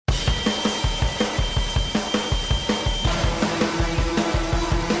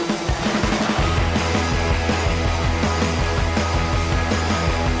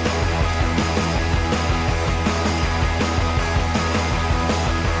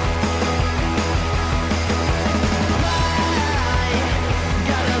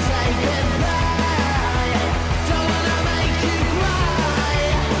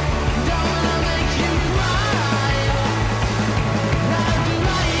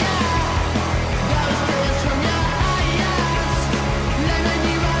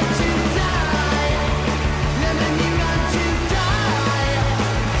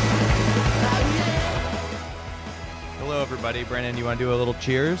Brandon, you want to do a little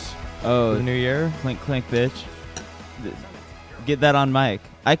cheers Oh, for the new year? clink, clink, bitch. Get that on mic.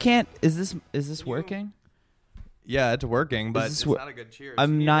 I can't. Is this working? Yeah, it's working, but this it's wo- not a good cheers. You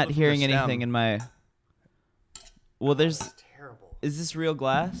I'm need to not look for hearing the anything stem. in my. Well, there's. That's terrible. Is this real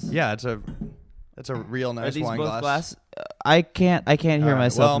glass? Yeah, it's a real Are nice these wine both glass. glass? I can't hear All right,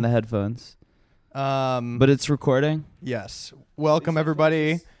 myself well, in the headphones. But But it's recording. yes, welcome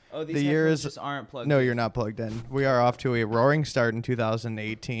everybody. Oh, these The year headphones is- just aren't plugged. No, you're not plugged in. We are off to a roaring start in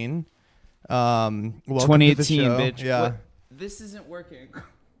 2018. Welcome to the 2018, show. bitch. Yeah, What? This isn't working.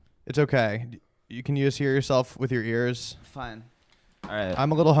 it's okay. You can just hear yourself with your ears. Fine. All right.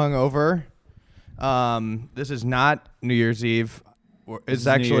 I'm a little hungover. This is not New Year's Eve. This It's is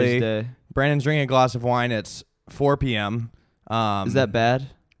New Year's actually Day. Brandon's drinking a glass of wine. It's 4 p.m. Is that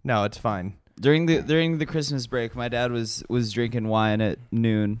bad? No, it's fine. During the Christmas break, my dad was drinking wine at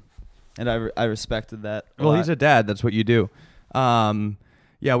noon, and I respected that. Well, he's a dad. That's what you do.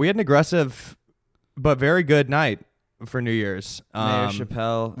 Yeah, we had an aggressive but very good night for New Year's. Mayor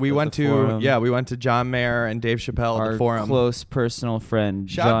Chappelle. We at went the to Forum. we went to John Mayer and Dave Chappelle Our at the Forum. close personal friend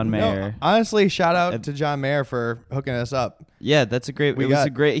John Mayer. Honestly, shout out to John Mayer for hooking us up Yeah, that's a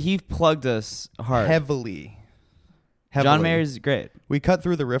great. He plugged us hard. heavily. John Mayer's great. We cut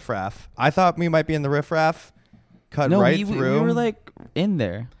through the riffraff. I thought we might be in the riffraff. Cut No, right we through. were like in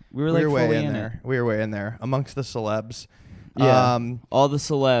there. We were We like were way fully in in there. We were way in there amongst the celebs. Yeah. All the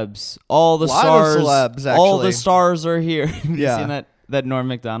celebs, all the Lot of stars, celebs, all the actually. stars are here. Have you Yeah. seen that Norm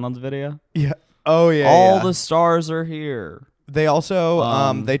Macdonald video? Yeah. Oh yeah. all yeah. the stars are here. They also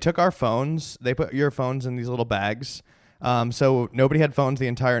Um, they took our phones. They put your phones in these little bags. So nobody had phones the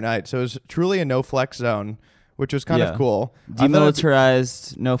entire night. So it was truly a no flex zone, which was kind Yeah. of cool. I thought it'd be-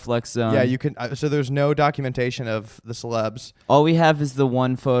 Demilitarized, no flex zone. Yeah, you can. So there's no documentation of the celebs. All we have is the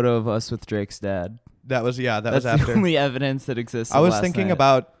one photo of us with Drake's dad. That was That's was after. the only evidence that exists. I was last thinking night,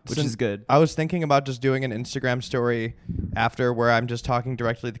 about which is good. I was thinking about just doing an Instagram story after where I'm just talking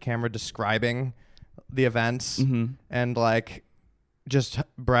directly to the camera, describing the events Mhm. and like just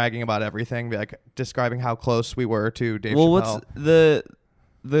bragging about everything, be like describing how close we were to Dave Well, Chappelle. what's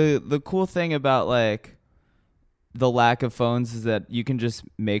the cool thing about like the lack of phones is that you can just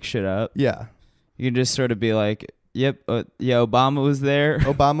make shit up. Yeah. You can just sort of be like, "Yep, yeah, Obama was there.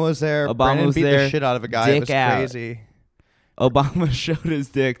 Obama was there. Obama Brandon was beat there. the shit out of a guy. Dick It was out. crazy. Obama showed his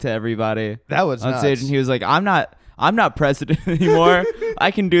dick to everybody That was on nuts. stage, and he was like, I'm not president anymore.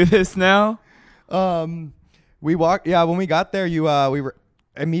 I can do this now." We walked. Yeah, when we got there, we were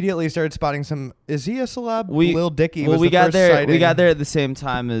immediately started spotting some. Is he a celeb? Lil Dicky. Well, was we the got first there. sighting. We got there at the same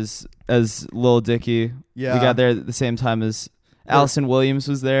time as Lil Dicky. Yeah. We got there at the same time as Allison Williams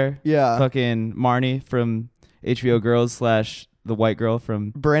was there. Yeah. Fucking Marnie from HBO Girls / the white girl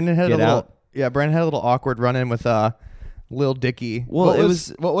from. Brandon had Get a little. Out. Yeah, Brandon had a little awkward run in with Lil Dicky. Well, what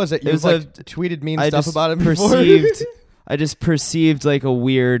it what was it? You was like tweeted mean I stuff just about him perceived. I just perceived like a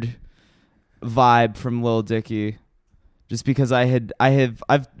weird vibe from Lil Dicky, just because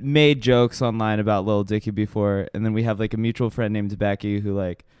I've made jokes online about Lil Dicky before, and then we have like a mutual friend named Becky who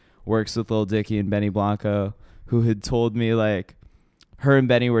like works with Lil Dicky and Benny Blanco, who had told me like her and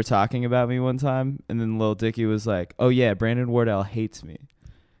Benny were talking about me one time, and then Lil Dicky was like, "Oh yeah, Brandon Wardell hates me."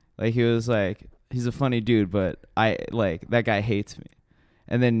 Like he was like, he's a funny dude, but I like that guy hates me.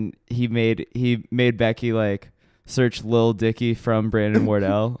 And then he made Becky like search Lil Dicky from Brandon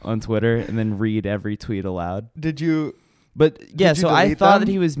Wardell on Twitter and then read every tweet aloud. Did you? But yeah, Did you so I delete thought them?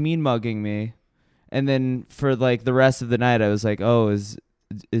 that he was mean mugging me. And then for like the rest of the night I was like, "Oh, is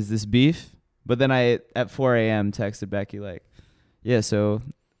this beef?" But then I at 4 a.m. texted Becky like, "Yeah, so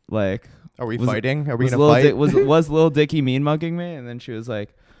like Are we Was- fighting? Are we was gonna Lil fight? Di- was Lil Dicky mean mugging me?" And then she was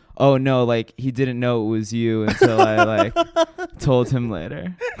like, "Oh no, like he didn't know it was you until I like told him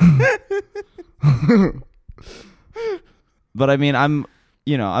later." But I mean, I'm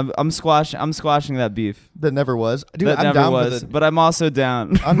squashing that beef. That never was. Dude, That I'm never down was. for the. But I'm also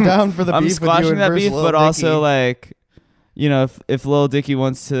down. I'm down for the I'm beef with you squashing and that versus beef, Lil but Dicky. also like, if Lil Dicky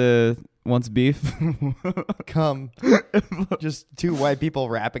wants beef, Come. Just two white people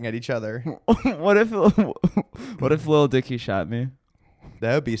rapping at each other. what if Lil Dicky shot me?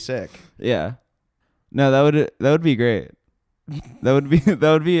 That would be sick. Yeah. No, that would be great. That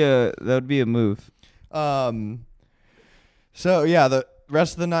would be a move. So yeah, the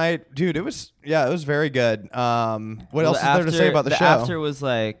rest of the night, dude, it was very good. What else is there to say about the show? After was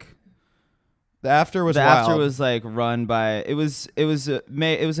like The after was the wild. after was like run by it was a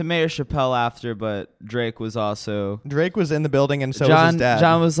Mayor Chappelle after, but Drake was also Drake was in the building and so was John. his dad.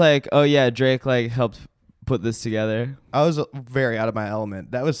 John was like, "Oh yeah, Drake like helped put this together." I was very out of my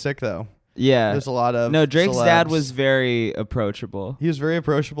element. That was sick though. Yeah. There's a lot of No, Drake's dad celebs. was very approachable. He was very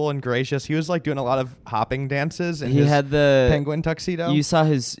approachable and gracious. He was like doing a lot of hopping dances in He his had the penguin tuxedo. you saw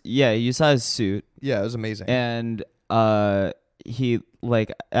his suit, Yeah, it was amazing. and he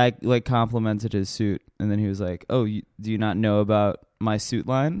I complimented his suit, and then he was like, "Oh, do you not know about my suit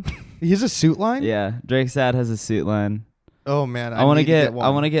line?" He has a suit line? Yeah, Drake's dad has a suit line. Oh man, I want to need get one. I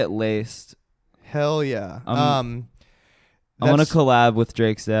want to get laced. Hell yeah. I want to that's- collab with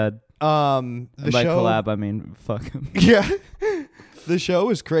Drake's dad. the And by show collab, I mean fuck him. Yeah. The show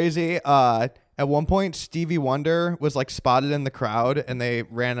was crazy. At one point Stevie Wonder was like spotted in the crowd and they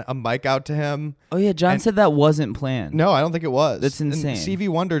ran a mic out to him. Oh yeah, John And- said that wasn't planned. No, I don't think it was. That's And insane. Stevie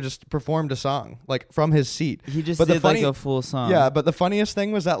Wonder just performed a song like from his seat. He just But the did funny- like a full song. Yeah, but the funniest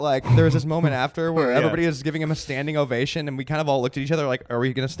thing was that like there was this moment after where Yeah. everybody was giving him a standing ovation and we kind of all looked at each other like, are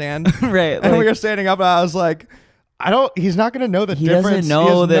we gonna stand? right. And we like, were standing up and I was like, he's not gonna know the he difference. doesn't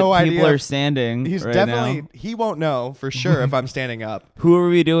know he that has no people idea. are standing. He's right definitely now. he won't know for sure if I'm standing up. Who are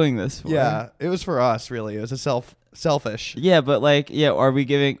we doing this for? Yeah, it was for us really. It was a selfish. Yeah, but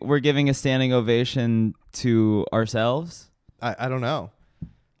we're giving a standing ovation to ourselves? I don't know.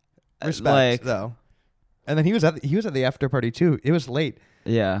 Uh, Respect like- though. And then he was at the after party too. It was late.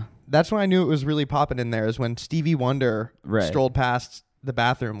 Yeah. That's when I knew it was really popping in there. Is when Stevie Wonder Right. strolled past the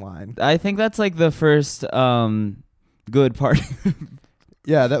bathroom line. I think that's like the first good part.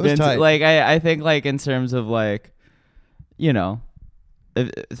 Yeah, that was tight. Like I think like in terms of like, you know,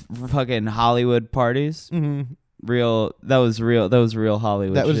 fucking Hollywood parties. Mhm. That was real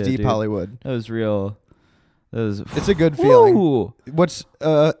Hollywood. That was shit, deep dude. Hollywood. That was real. That was. It's a good feeling. Ooh. What's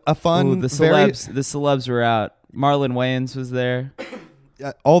a fun Ooh, the celebs were out. Marlon Wayans was there.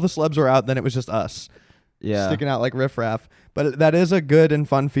 all the celebs were out. Then it was just us Yeah. sticking out like riffraff. But that is a good and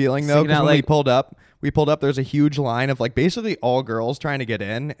fun feeling though. Sticking Because out when we like- pulled up. There's a huge line of like basically all girls trying to get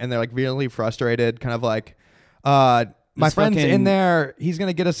in, and they're like really frustrated, kind of like, my This friend's in fucking there. He's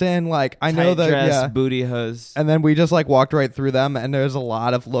gonna get us in. Like I know Tight that. dress, Yeah. booty hose. And then we just like walked right through them, and there's a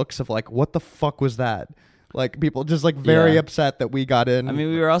lot of looks of like, what the fuck was that? Like people just like very Yeah. upset that we got in. I mean,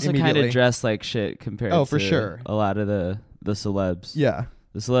 we were also kind immediately. of dressed like shit compared Oh, to for sure. a lot of the celebs. Yeah,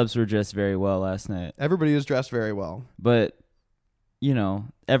 The celebs were dressed very well last night. everybody was dressed very well. But, you know,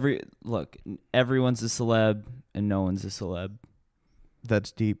 everyone's a celeb and no one's a celeb.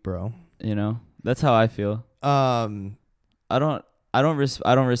 That's deep, bro. You know? That's how I feel. I don't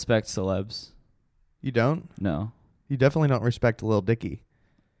respect celebs. You don't? No. You definitely don't respect Lil Dicky.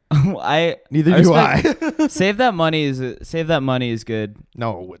 I Neither I do respect- I. Save That Money is good.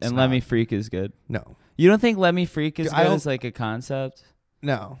 No, it's And not. Let Me Freak is good. No, You don't think Let Me Freak is I good don't- as like a concept?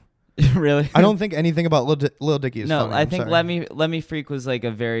 no. Really? I don't think anything about Lil Dicky is No, funny. I I'm think sorry. Let Me Freak was like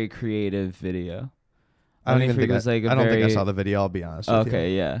a very creative video. I don't Let Me even Freak think was like a I don't think I very- saw the video. I'll be honest. With you.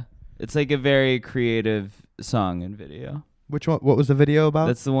 Okay, yeah. It's like a very creative song and video. Which one? What was the video about?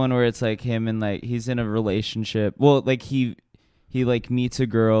 That's the one where it's like him and like he's in a relationship. Well, like he like meets a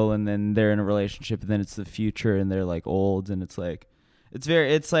girl and then they're in a relationship and then it's the future and they're like old and it's like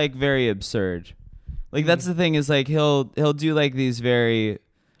very absurd. Like that's the thing is like he'll do like these very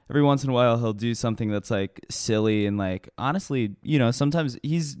every once in a while he'll do something that's like silly and like honestly, you know, sometimes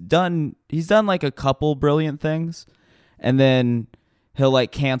he's done like a couple brilliant things and then he'll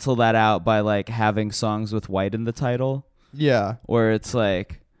like cancel that out by like having songs with white in the title. Yeah. Where it's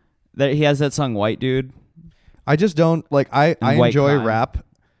like that he has that song White Dude. I just don't like I White enjoy Crime. rap,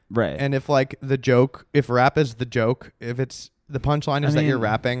 Right. and if like the joke, if rap is the joke, if it's the punchline is that you're mean-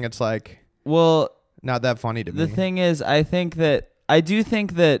 rapping, it's like well, not that funny to the me. thing is I do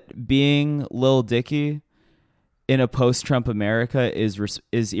think that being Lil Dicky in a post-Trump America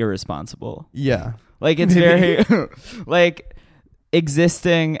is irresponsible. Yeah. Like it's Maybe. very like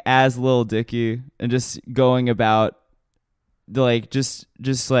existing as Lil Dicky and just going about like just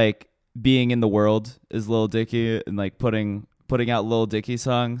like being in the world as Lil Dicky and like putting out Lil Dicky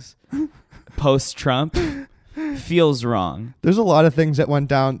songs post Trump feels wrong. There's a lot of things that went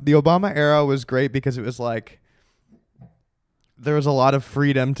down. The Obama era was great because it was like there was a lot of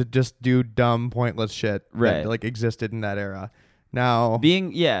freedom to just do dumb, pointless shit Right. that like existed in that era. Now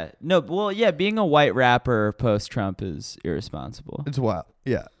Being a white rapper post Trump is irresponsible. it's wild.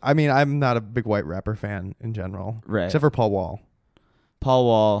 Yeah. I mean, I'm not a big white rapper fan in general. Right. Except for Paul Wall. Paul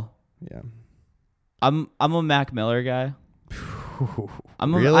Wall. Yeah. I'm a Mac Miller guy.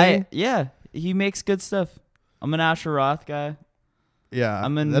 Really? Yeah, he makes good stuff. I'm an Asher Roth guy. Yeah.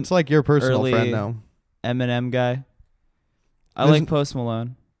 I'm an That's like your personal early- friend now. Eminem guy. I There's like Post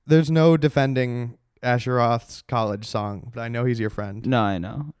Malone. There's no defending Asher Roth's college song, but I know he's your friend. No, I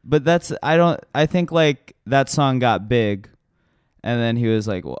know. But I think like that song got big And then he was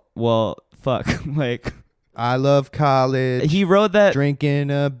like, well, fuck. Like, I love college. he wrote that.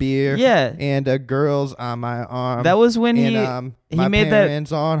 Drinking a beer. Yeah. And a girl's on my arm. That was when and, he my made that.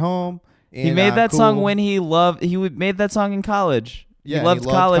 parents on home. He made that song when he made that song in college. Yeah, he loved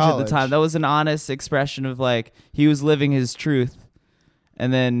college at the time. That was an honest expression of like he was living his truth.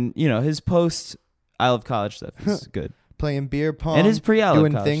 And then, you know, his post I love college stuff is good. Playing beer pong. And his pre I love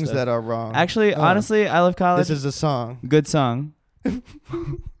doing college things stuff. that are wrong. Actually, honestly, I love college. This is a song. Good song.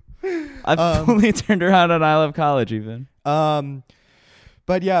 I've fully turned around on I love college even.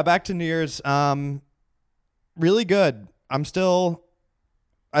 But yeah, back to New Year's. Really good. I still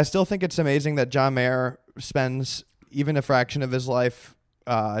think it's amazing that John Mayer spends even a fraction of his life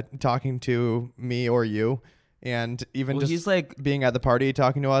talking to me or you, and even just he's like being at the party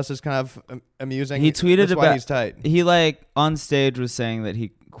talking to us is kind of amusing. He tweeted That's about why he's tight. He like on stage was saying that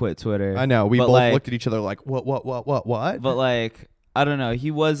he quit Twitter. I know. We both like, looked at each other like, what? But like, I don't know.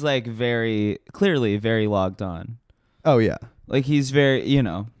 He was like clearly very logged on. Oh yeah. Like he's very, you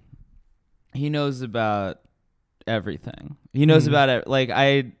know, he knows about everything. He knows about it. Like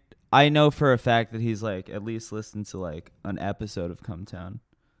I know for a fact that he's like at least listened to like an episode of Come Town.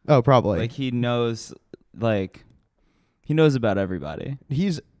 Oh, probably. Like he knows about everybody.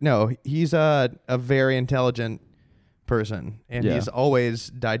 He's a very intelligent person, and he's always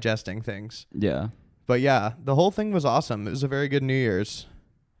digesting things. Yeah. But yeah, the whole thing was awesome. It was a very good New Year's.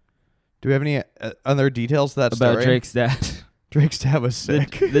 Do we have any other details to that about story? Drake's dad? Drake's dad was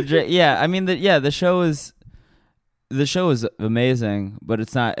sick. The show was amazing, but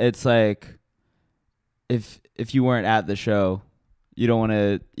it's not. It's like if you weren't at the show, you don't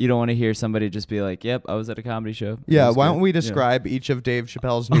want to hear somebody just be like, "Yep, I was at a comedy show." Yeah, why don't we describe each of Dave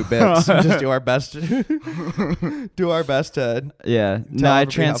Chappelle's new bits and just do our best to Yeah. No, I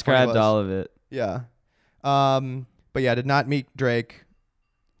transcribed all of it. Yeah. But yeah, did not meet Drake.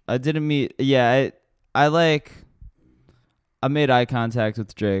 I didn't meet. Yeah, I made eye contact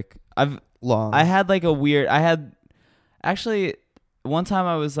with Drake. I had like a weird. Actually, one time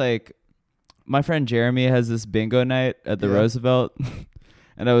I was like, my friend Jeremy has this bingo night at the Roosevelt,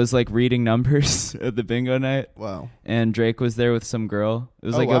 and I was like reading numbers at the bingo night. Wow. And Drake was there with some girl. It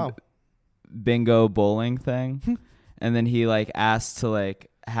was a bingo bowling thing, and then he like asked to like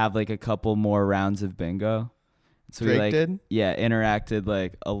have like a couple more rounds of bingo. So Drake we like did? interacted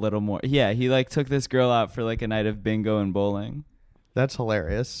like a little more. Yeah, he like took this girl out for like a night of bingo and bowling. That's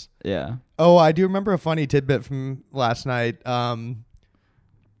hilarious. Yeah. Oh, I do remember a funny tidbit from last night. I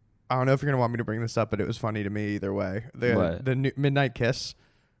don't know if you're gonna want me to bring this up, but it was funny to me either way. The new Midnight Kiss.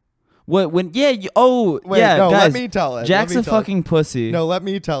 What when? Yeah. Wait, yeah. no, guys, let me tell it. Jack's a fucking pussy. No, let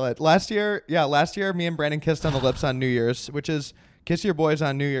me tell it. Last year, me and Brandon kissed on the lips on New Year's, which is kiss your boys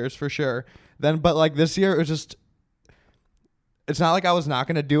on New Year's for sure. But like this year, it was just. It's not like I was not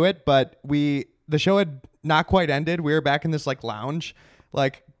gonna do it, but the show had not quite ended. We were back in this like lounge,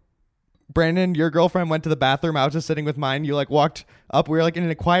 like. Brandon, your girlfriend went to the bathroom. I was just sitting with mine. You like walked up. We were like in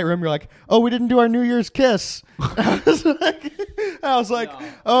a quiet room. You're like, "Oh, we didn't do our New Year's kiss." I was like,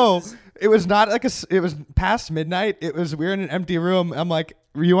 "Oh, it was not like it was past midnight. We were in an empty room." I'm like,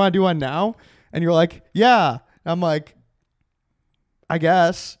 "You want to do one now?" And you're like, "Yeah." I'm like, "I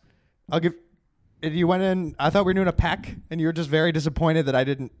guess I'll give." And you went in. I thought we were doing a peck, and you were just very disappointed that I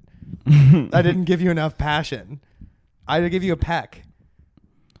didn't give you enough passion. I had to give you a peck.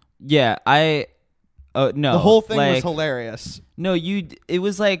 Yeah, no. The whole thing was hilarious. No, it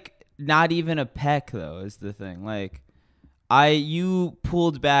was like not even a peck though, is the thing. Like you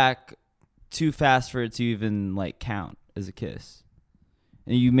pulled back too fast for it to even like count as a kiss.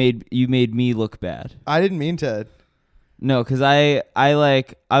 And you made me look bad. I didn't mean to. No, cuz I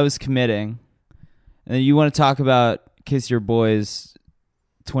was committing. And then you want to talk about Kiss Your Boys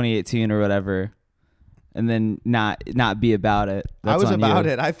 2018 or whatever. And then not be about it. That's I was about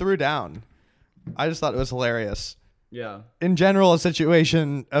you. it. I threw down. I just thought it was hilarious. Yeah. In general, a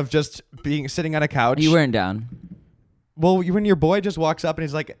situation of just sitting on a couch. You weren't down. Well, when your boy just walks up and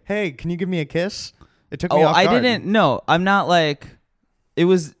he's like, "Hey, can you give me a kiss?" It took me off guard. I didn't. No, I'm not like. It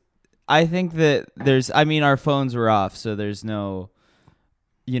was. I think that our phones were off, so there's no.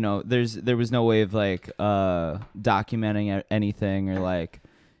 There was no way of like documenting anything or like.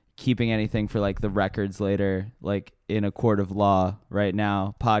 Keeping anything for like the records later, like in a court of law right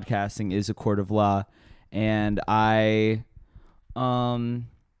now. Podcasting is a court of law. And I wasn't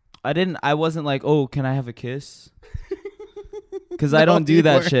like, "Oh, can I have a kiss?" Because I don't do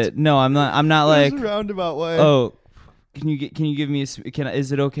that shit. No, I'm not like roundabout way. "Oh, can you give me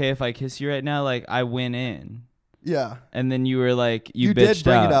is it okay if I kiss you right now?" Like I went in. Yeah. And then you were like, you did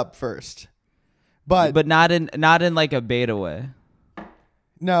bring out. it up first. But not in like a beta way.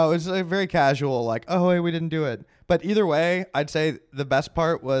 No, it was like very casual, like, oh, hey, we didn't do it. But either way, I'd say the best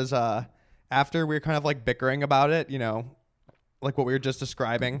part was after we were kind of like bickering about it, you know, like what we were just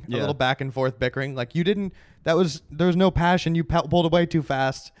describing, a Yeah. little back and forth bickering. Like there was no passion. You pulled away too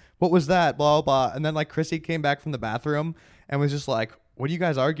fast. What was that? Blah, blah, blah. And then like Chrissy came back from the bathroom and was just like, what are you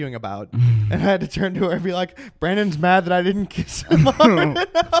guys arguing about? And I had to turn to her and be like, Brandon's mad that I didn't kiss him hard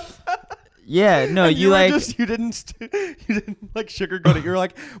enough. Yeah, no, And you were like you didn't like sugarcoat it. You were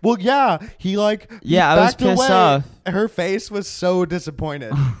like, well, yeah, he like Yeah, he I was backed pissed away. off. Her face was so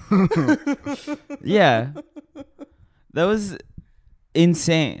disappointed. yeah. That was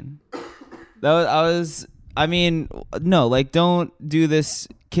insane. I mean, no, like don't do this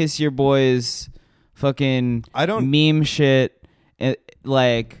kiss your boys fucking I don't. meme shit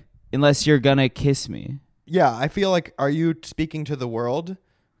like unless you're gonna kiss me. Yeah, I feel like, are you speaking to the world?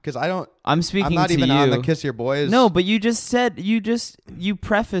 Because I don't. I'm speaking I'm not to even you. on the kiss your boys. No, but you just said you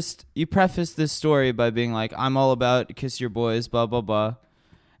prefaced this story by being like, I'm all about kiss your boys, blah blah blah.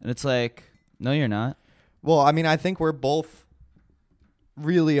 And it's like, no, you're not. Well, I mean, I think we're both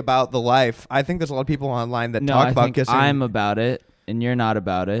really about the life. I think there's a lot of people online that No, talk I about think kissing. I'm about it and you're not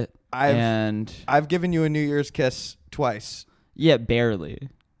about it. I've given you a New Year's kiss twice. Yeah, barely.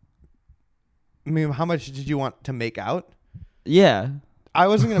 I mean, how much did you want to make out? Yeah. I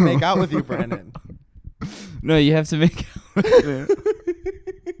wasn't gonna make out with you, Brandon. No, you have to make out with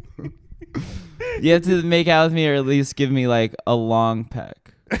me. You have to make out with me or at least give me like a long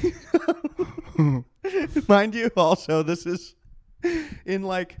peck. Mind you, also, this is in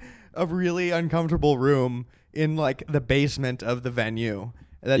like a really uncomfortable room in like the basement of the venue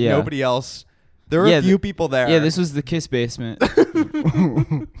that Yeah. nobody else. There were Yeah, a few people there. Yeah, this was the kiss basement.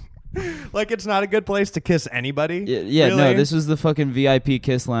 Like, it's not a good place to kiss anybody. Yeah, no, really. this was the fucking VIP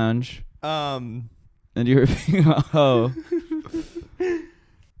kiss lounge. Um, And you were being a hoe.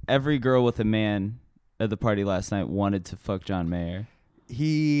 Every girl with a man at the party last night wanted to fuck John Mayer.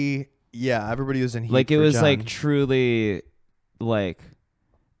 everybody was in heat. Like it for was John. like truly like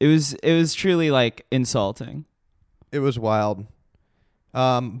it was truly like insulting. It was wild.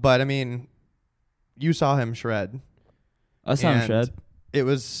 But I mean, you saw him shred. I saw him And shred. It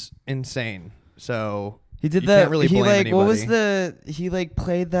was insane. So He did you that. can't really he blame like anybody. what was the he like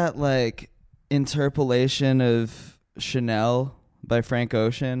played that like interpolation of Chanel by Frank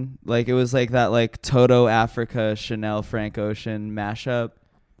Ocean. Like it was like that like Toto Africa Chanel Frank Ocean mashup.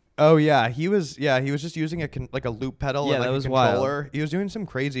 Oh yeah, he was just using like a loop pedal Yeah, and like that a was wild. controller. He was doing some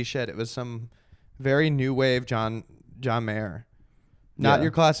crazy shit. It was some very new wave John Mayer. Not Yeah.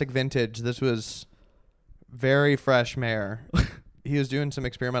 your classic vintage. This was very fresh Mayer. He was doing some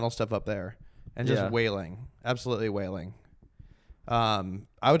experimental stuff up there and just Yeah. wailing. Absolutely wailing.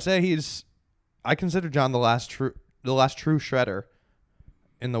 I would say I consider John the last true shredder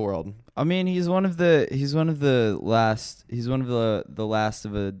in the world. I mean, he's one of the last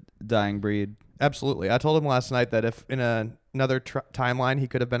of a dying breed. Absolutely. I told him last night that if in another timeline he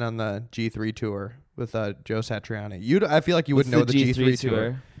could have been on the G3 tour with Joe Satriani. I feel like you would know the G3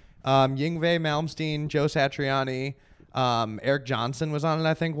 tour. Yngwie Malmsteen, Joe Satriani, Eric Johnson was on it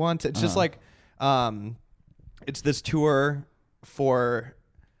I think once. It's just like it's this tour for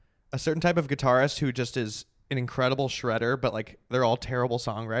a certain type of guitarist who just is an incredible shredder, but like they're all terrible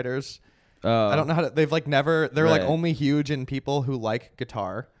songwriters. I don't know how to. They've like never. They're like Right. only huge in people who like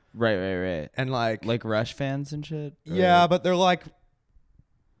guitar Right. and like Like Rush fans and shit. Or- yeah, but they're like.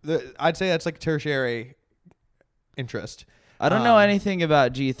 I'd say that's like tertiary interest. I don't know anything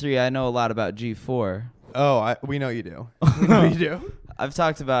about G3. I know a lot about G4. Oh, we know you do. We know you do. I've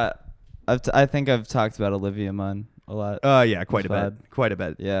talked about. I think I've talked about Olivia Munn a lot. Yeah, quite a Bad. bit. Quite a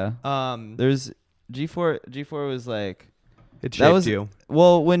bit. Yeah. There's G4. G4 was like. It That shaped was you.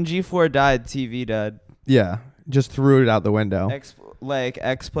 Well, when G4 died, TV died. Yeah, just threw it out the window.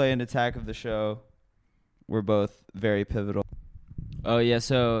 X-Play and Attack of the Show were both very pivotal. Oh yeah,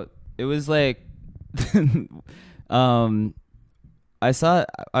 so it was like,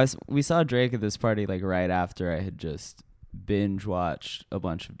 we saw Drake at this party like right after I had just binge watched a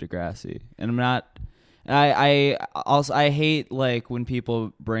bunch of Degrassi, and I hate like when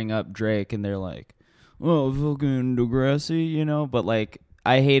people bring up Drake and they're like, oh, fucking Degrassi, you know, but like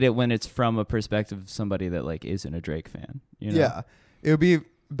I hate it when it's from a perspective of somebody that like isn't a Drake fan. You know? Yeah, it would be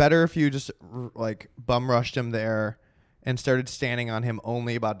better if you just like bum rushed him there and started standing on him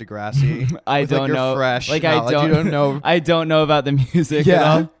only about Degrassi. I with, don't like, your know. Fresh Like knowledge. I don't You don't know. I don't know about the music at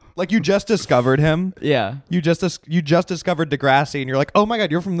Yeah, all. like you just discovered him. Yeah. You just discovered Degrassi, and you're like, oh my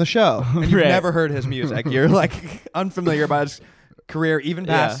god, you're from the show, and you've Right. never heard his music. You're like unfamiliar about his career, even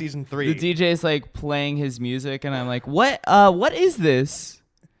past Yeah. season 3. The DJ's like playing his music, and I'm like, what is this?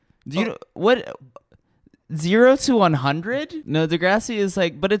 Do you know what? 0 to 100? No, Degrassi is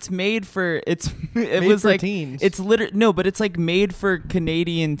like, but it's made for it Made was for like teens. it's literally no, but it's like made for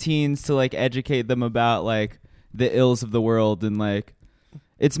Canadian teens to like educate them about like the ills of the world, and like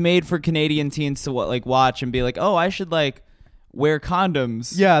it's made for Canadian teens to like watch and be like, oh, I should like wear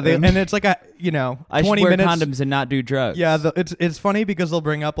condoms. Yeah, and and it's like a I 20 should wear minutes. condoms and not do drugs. Yeah, it's funny because they'll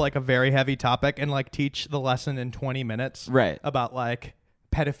bring up like a very heavy topic and like teach the lesson in 20 minutes. Right. About like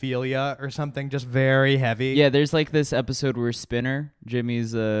pedophilia or something just very heavy. Yeah, there's like this episode where Spinner,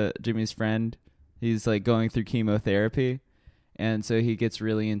 Jimmy's friend, he's like going through chemotherapy, and so he gets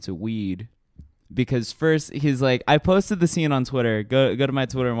really into weed. Because first he's like, I posted the scene on Twitter. Go to my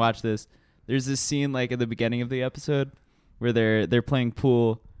Twitter and watch this. There's this scene like at the beginning of the episode where they're playing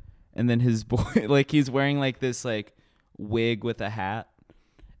pool, and then his boy like he's wearing like this like wig with a hat,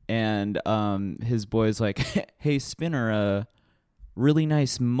 and his boy's like, hey Spinner, really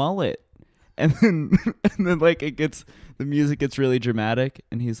nice mullet. And then like the music gets really dramatic,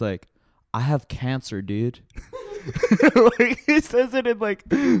 and he's like, I have cancer, dude. Like he says it in like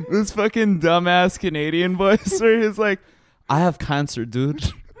this fucking dumbass Canadian voice where he's like, I have cancer,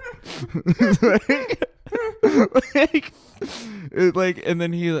 dude. And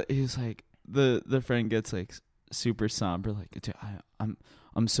then he's like, the friend gets like super somber, like, dude, I'm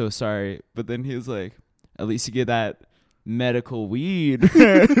so sorry, but then he's like, at least you get that medical weed.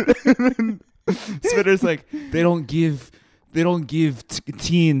 Spitter's like, they don't give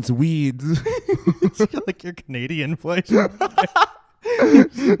teens weeds. It's like your Canadian voice. Sound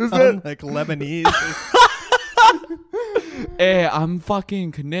like Lebanese. Hey, I'm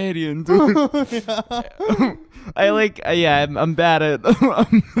fucking Canadian, dude. I'm bad at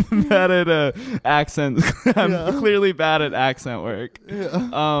accents. I'm clearly bad at accent work.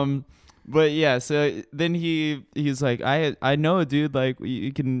 Yeah. But yeah, so then he's like, I know, dude, like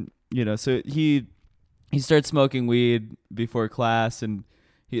you can, so he starts smoking weed before class, and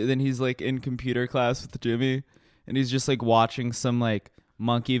then he's like in computer class with Jimmy, and he's just like watching some like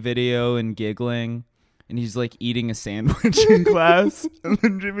monkey video and giggling, and he's like eating a sandwich in class, and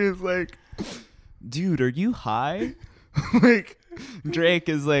then Jimmy's like, dude, are you high? Like Drake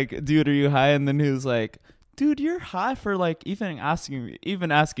is like, dude, are you high? And then he was like, dude, you're high for like even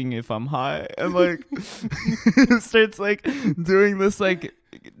asking if I'm high, and like starts like doing this like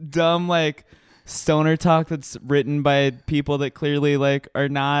dumb like stoner talk that's written by people that clearly like are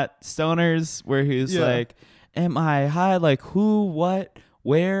not stoners, where he's like, am I high? Like who, what,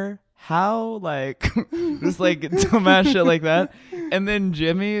 where, how? Like just like dumbass shit like that. And then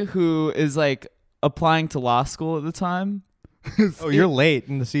Jimmy, who is like applying to law school at the time. Oh, you're late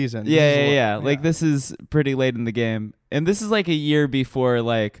in the season. Yeah. Like this is pretty late in the game, and this is like a year before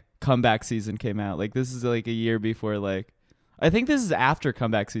like comeback season came out. Like this is like a year before like. I think this is after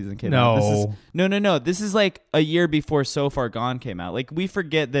comeback season came out. No. This is like a year before So Far Gone came out. Like we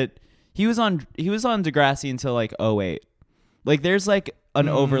forget that he was on Degrassi until like 2008. Like there's like an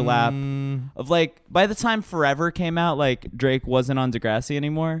overlap of like by the time Forever came out, like Drake wasn't on Degrassi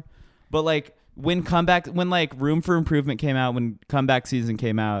anymore. But like when like Room for Improvement came out, when comeback season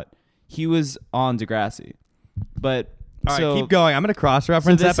came out, he was on Degrassi. But all right, keep going. I'm gonna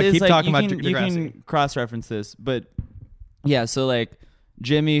cross-reference that, but keep talking about Degrassi. You can cross-reference this, but. Yeah, so like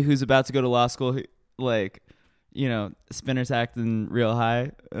Jimmy, who's about to go to law school, like, Spinner's acting real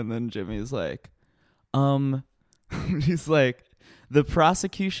high, and then Jimmy's like, he's like, the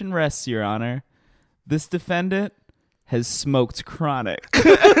prosecution rests, Your Honor. This defendant has smoked chronic.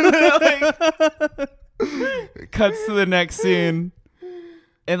 Like, cuts to the next scene,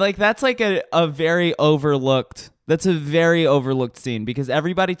 and like that's like a very overlooked. That's a very overlooked scene because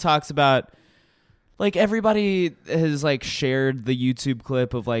everybody talks about. Like everybody has like shared the YouTube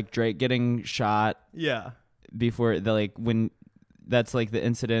clip of like Drake getting shot. Yeah. Before when that's like the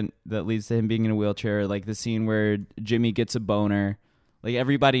incident that leads to him being in a wheelchair, like the scene where Jimmy gets a boner. Like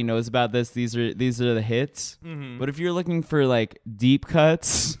everybody knows about this. These are the hits. Mm-hmm. But if you're looking for like deep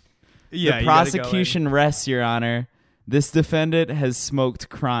cuts, the prosecution rests, Your Honor. This defendant has smoked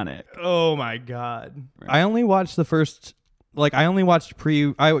chronic. Oh my God. Right. I only watched I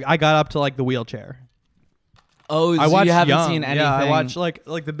got up to like the wheelchair. Oh, so I watched you haven't Young. seen anything? Yeah, I watched like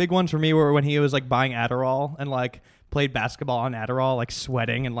the big ones for me were when he was like buying Adderall and like played basketball on Adderall, like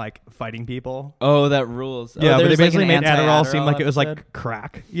sweating and like fighting people. Oh, that rules. Yeah, but they basically like made Adderall seem like it was like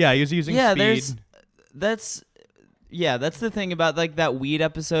crack. Yeah, he was using speed. That's the thing about like that weed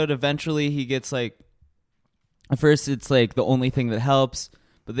episode. Eventually he gets like, at first it's like the only thing that helps.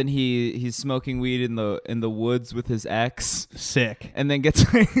 But then he's smoking weed in the woods with his ex. Sick. And then gets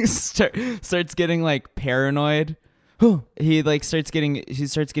starts getting like paranoid he like starts getting I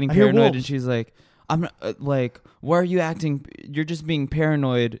hear paranoid, and wolves. she's like, I'm not, like, why are you acting? You're just being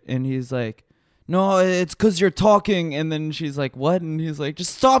paranoid. And he's like, no, it's because you're talking. And then she's like, what? And he's like,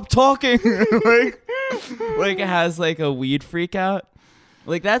 just stop talking. like it has like a weed freak out.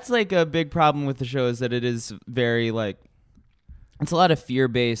 Like that's like a big problem with the show, is that it is very like, it's a lot of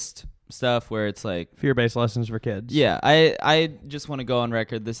fear-based stuff where it's like Fear-based lessons for kids. yeah, I just want to go on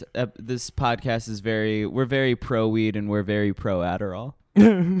record, this podcast is we're very pro weed and we're very pro Adderall.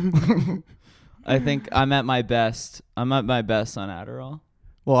 I think I'm at my best on Adderall.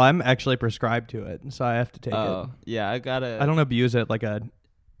 Well, I'm actually prescribed to it, so I have to take it. Yeah, I don't abuse it like a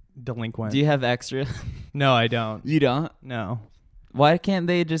delinquent. Do you have extra? No, I don't. You don't? No. Why can't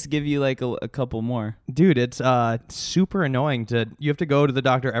they just give you like a couple more? Dude, it's super annoying you have to go to the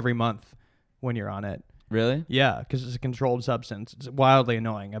doctor every month when you're on it. Really? Yeah, because it's a controlled substance. It's wildly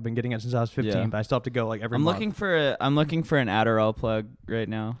annoying. I've been getting it since I was 15, Yeah. but I still have to go like every I'm month. looking for an Adderall plug right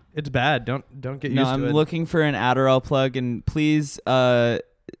now. It's bad. Don't get used No, to I'm it. looking for an Adderall plug, and please at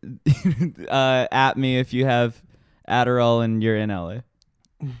me if you have Adderall and you're in LA.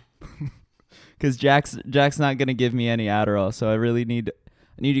 Because Jack's not gonna give me any Adderall, so I really need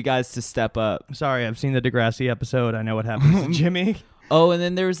you guys to step up. Sorry, I've seen the Degrassi episode. I know what happens to Jimmy. Oh, and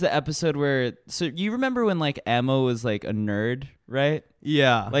then there was the episode where, so you remember when like Emma was like a nerd, right?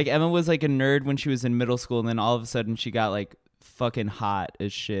 Yeah. Like Emma was like a nerd when she was in middle school, and then all of a sudden she got like fucking hot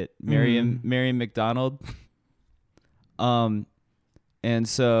as shit. Miriam McDonald. And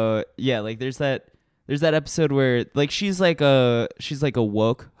so yeah, like there's that episode where like she's like a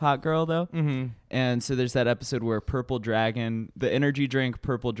woke hot girl though. Mm-hmm. And so there's that episode where Purple Dragon, the energy drink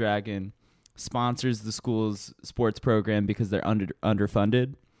Purple Dragon, sponsors the school's sports program because they're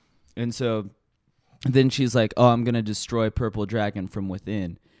underfunded. And so then she's like, oh, I'm going to destroy Purple Dragon from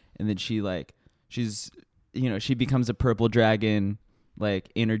within. And then she becomes a Purple Dragon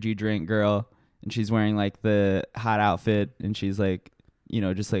like energy drink girl, and she's wearing like the hot outfit, and she's like,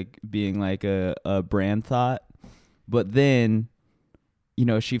 just like being like a brand thought. But then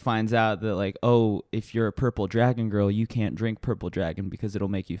she finds out that like, oh, if you're a Purple Dragon girl, you can't drink Purple Dragon because it'll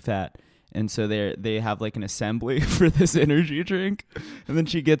make you fat. And so they have like an assembly for this energy drink. And then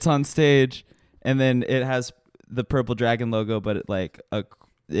she gets on stage, and then it has the Purple Dragon logo, but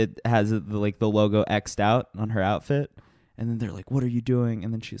it has the logo X'd out on her outfit. And then they're like, what are you doing?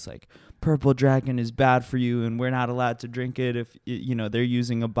 And then she's like, Purple Dragon is bad for you, and we're not allowed to drink it if they're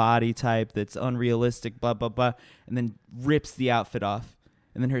using a body type that's unrealistic, blah blah blah. And then rips the outfit off.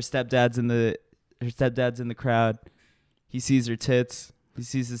 And then her stepdad's in the crowd. He sees her tits. He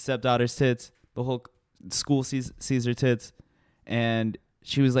sees his stepdaughter's tits. The whole school sees her tits. And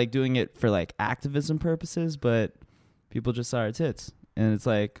she was like doing it for like activism purposes, but people just saw her tits. And it's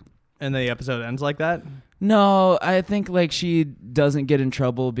like, and the episode ends like that? No, I think like she doesn't get in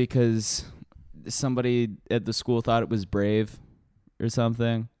trouble because somebody at the school thought it was brave or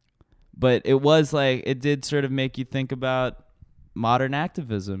something. But it was like, it did sort of make you think about modern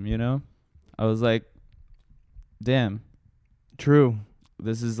activism, I was like, damn. True.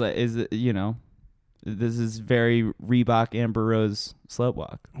 This is like, this is very Reebok Amber Rose slut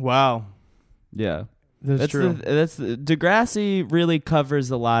walk. Wow. Yeah. That's true. Degrassi really covers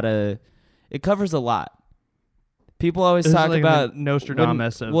a lot. People always This is talk like about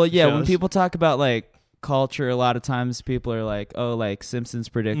Nostradamus. When shows. people talk about like culture, a lot of times people are like, oh, like Simpsons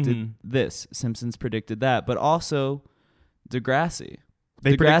predicted this, Simpsons predicted that, but also Degrassi.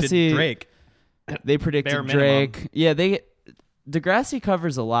 They predicted Drake. They predicted Bare Drake. Yeah, Degrassi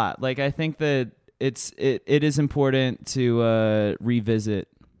covers a lot. Like I think that it is important to revisit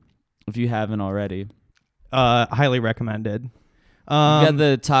if you haven't already. Highly recommended. You got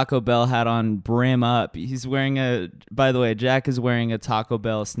the Taco Bell hat on, brim up. He's wearing by the way, Jack is wearing a Taco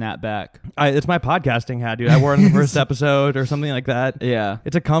Bell snapback. It's my podcasting hat, dude. I wore it in the first episode or something like that. Yeah.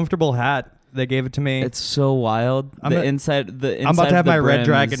 It's a comfortable hat. They gave it to me. It's so wild. I'm about to have my Red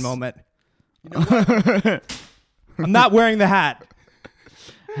Dragon moment. You know what? I'm not wearing the hat.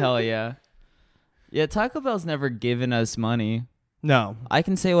 Hell yeah. Yeah, Taco Bell's never given us money. No. I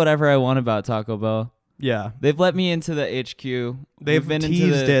can say whatever I want about Taco Bell. Yeah. They've let me into the HQ. They've been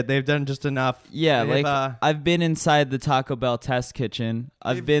teased it. They've done just enough. Yeah, I've been inside the Taco Bell test kitchen.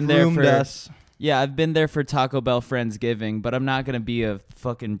 I've been there for us. Yeah, I've been there for Taco Bell Friendsgiving, but I'm not going to be a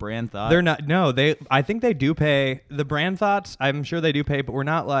fucking brand thought. They're not. No, I think they do pay. The brand thoughts, I'm sure they do pay, but we're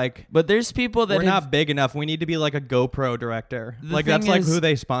not like. But there's people that we're not big enough. We need to be like a GoPro director. Like thing that's like is, who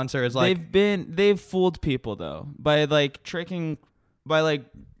they sponsor is like. They've fooled people though by like tricking, by like,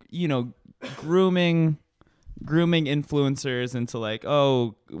 grooming influencers into like,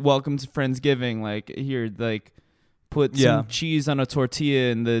 oh, welcome to Friendsgiving. Like here, like put Yeah. some cheese on a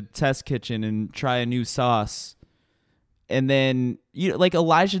tortilla in the test kitchen and try a new sauce. And then like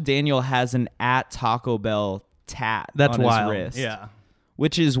Elijah Daniel has an at Taco Bell tat That's on wild. his wrist. Yeah.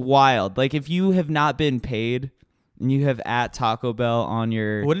 Which is wild. Like if you have not been paid and you have at Taco Bell on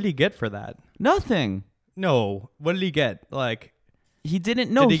your What did he get for that? nothing. No. What did he get? Like, He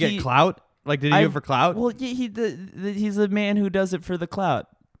didn't know. did he get clout? Like, did he do it for clout? Well, yeah, he's a man who does it for the clout.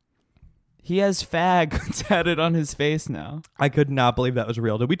 He has fag tatted on his face now. I could not believe that was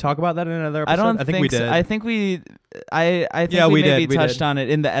real. Did we talk about that in another episode? I don't think we did. so. I think we Yeah, we we maybe did, we touched did. on it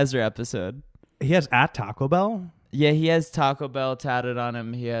in the Ezra episode. He has at Taco Bell? Yeah, he has Taco Bell tatted on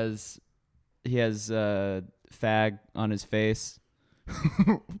him. He has fag on his face.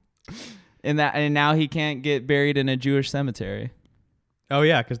 and now he can't get buried in a Jewish cemetery. Oh,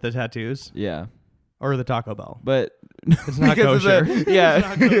 yeah, because the tattoos. Yeah. Or the Taco Bell. But It's not because of kosher.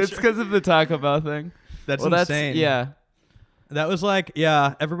 yeah, it's because of the Taco Bell thing. That's Well, insane. yeah. That was like,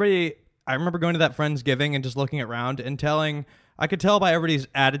 yeah, everybody. I remember going to that Friendsgiving and just looking around and I could tell by everybody's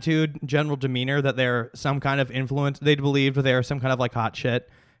attitude, general demeanor, that they're some kind of influence. They believed they were some kind of like hot shit.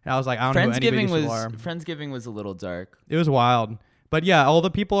 And I was like, I don't know who any of these people are. Friendsgiving was a little dark. It was wild. But yeah, all the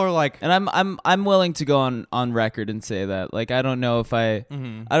people are like, And I'm willing to go on record and say that. Like I don't know if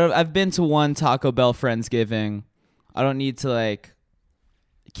I've been to one Taco Bell Friendsgiving. I don't need to like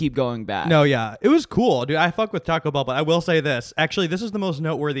keep going back. no, yeah, it was cool, dude. I fuck with Taco Bell, but I will say this. Actually, this is the most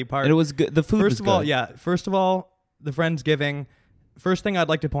noteworthy part. And it was good. The food was First of all, good. yeah. First of all, the Friendsgiving. First thing I'd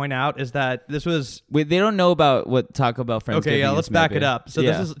like to point out is that this was Wait, they don't know about what Taco Bell Friendsgiving okay. Yeah, is, let's back maybe. it up. So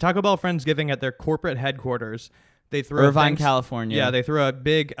Yeah. this is Taco Bell Friendsgiving at their corporate headquarters. They threw Irvine, a California. Yeah, they threw a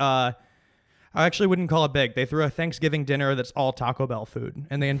big. I actually wouldn't call it big. They threw a Thanksgiving dinner that's all Taco Bell food,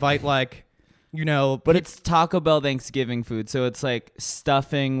 and they invite like, But it's Taco Bell Thanksgiving food, so it's like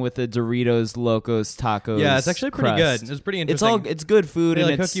stuffing with a Doritos Locos Tacos. yeah, it's actually pretty crust. good. It's pretty It's interesting. it's good food They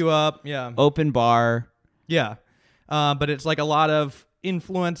and like it's hook you up. Yeah, open bar. yeah, but it's like a lot of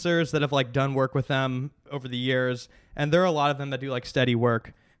influencers that have like done work with them over the years, and there are a lot of them that do like steady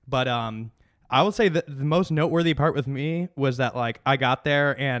work. But I would say that the most noteworthy part with me was that like I got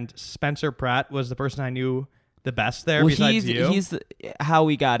there and Spencer Pratt was the person I knew the best there besides you. He's how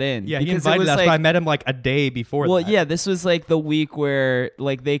we got in. Yeah, he Because it invited was us, like, but I met him like a day before well, that. yeah, this was like the week where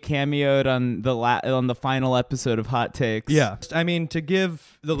like they cameoed on the final episode of Hot Takes. Yeah. I mean, to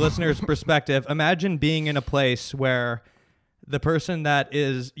give the listeners perspective, imagine being in a place where the person that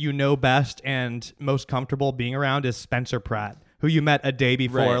is best and most comfortable being around is Spencer Pratt, who you met a day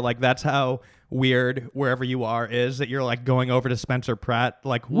before. Right. Like, that's how weird wherever you are is that you're like going over to Spencer Pratt.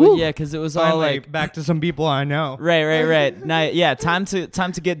 Like, Well, woo, yeah, because it was all finally like back to some people I know. right. Now, yeah, time to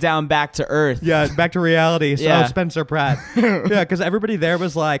get down back to earth. Yeah, back to reality. So Yeah. Spencer Pratt. Yeah, because everybody there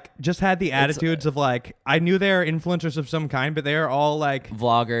was like, just had the attitudes of like, I knew they were influencers of some kind, but they're all like,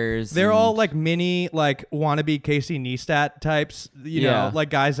 Vloggers. they're and- all like mini, like wannabe Casey Neistat types, Yeah. know, like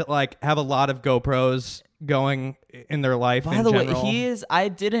guys that like have a lot of GoPros going in their life. By in the general. way, I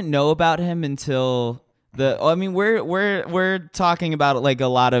didn't know about him until I mean, we're talking about like a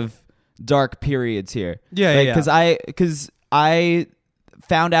lot of dark periods here. Yeah, like, yeah. Because I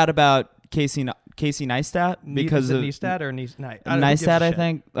found out about Casey Neistat because is it of Neistat or Neistat? Neistat, I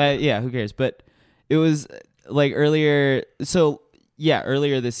think. Yeah, who cares? But it was like earlier. So yeah,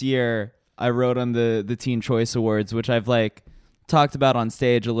 earlier this year, I wrote on the Teen Choice Awards, which I've like talked about on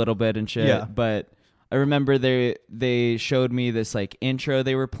stage a little bit and shit. Yeah. But I remember they showed me this like intro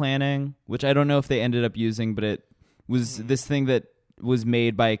they were planning, which I don't know if they ended up using, but it was this thing that was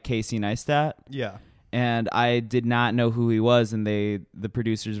made by Casey Neistat. Yeah. And I did not know who he was, and the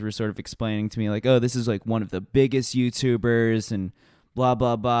producers were sort of explaining to me like, oh, this is like one of the biggest YouTubers and blah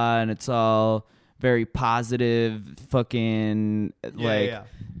blah blah, and it's all very positive, fucking like yeah.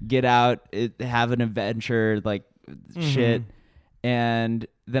 get out, have an adventure, like shit. And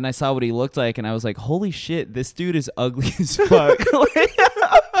then I saw what he looked like, and I was like, holy shit, this dude is ugly as fuck.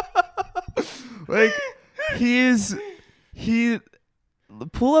 like he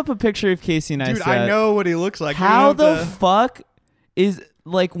pull up a picture of Casey Neistat. Dude, I know what he looks like. How You don't the have to- fuck is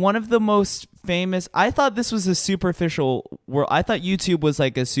like one of the most famous? I thought this was a superficial world. I thought YouTube was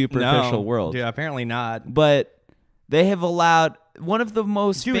like a superficial No. world. Yeah, apparently not. But they have allowed one of the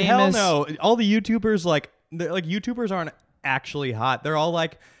most Dude, famous. hell no. All the YouTubers YouTubers aren't actually hot. They're all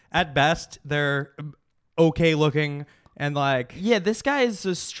like, at best, they're okay looking and like. Yeah, this guy is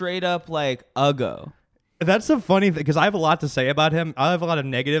a straight up like uggo. That's the funny thing because I have a lot to say about him. I have a lot of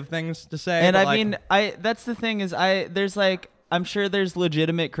negative things to say. And but, I like, mean, that's the thing is there's like I'm sure there's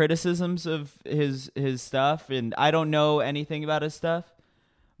legitimate criticisms of his stuff, and I don't know anything about his stuff,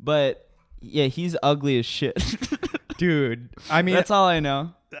 but yeah, he's ugly as shit. Dude, I mean, That's all I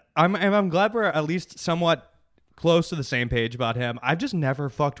know. I'm glad we're at least somewhat close to the same page about him. I've just never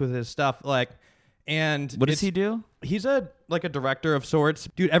fucked with his stuff. Like, and What does he do? he's a director of sorts.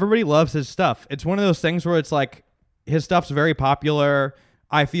 Dude, everybody loves his stuff. It's one of those things where it's like his stuff's very popular.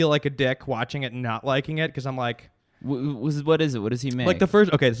 I feel like a dick watching it and not liking it because I'm like, What is it? What does he make? like the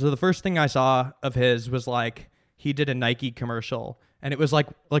first thing I saw of his was like he did a Nike commercial and it was like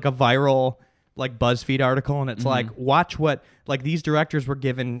a viral like BuzzFeed article, and it's like, watch what like these directors were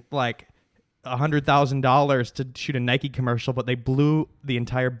given like $100,000 to shoot a Nike commercial, but they blew the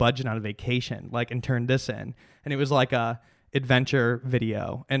entire budget on a vacation, like, and turned this in, and it was like a adventure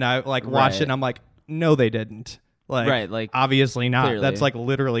video, and I like watched it, and I'm like, no, they didn't, like obviously not. Clearly. That's like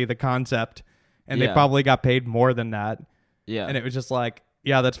literally the concept, and they Yeah. probably got paid more than that, yeah. and it was just like,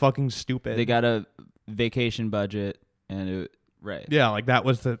 yeah, that's fucking stupid. They got a vacation budget, and right. Yeah, like that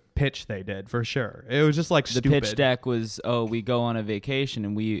was the pitch they did for sure. It was just like The stupid. pitch deck was, we go on a vacation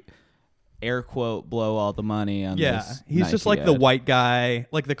and we air quote blow all the money on Yeah, this he's just Nike like the ad. white guy,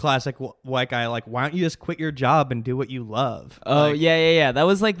 like the classic white guy. Like, why don't you just quit your job and do what you love? Oh, Like, yeah. That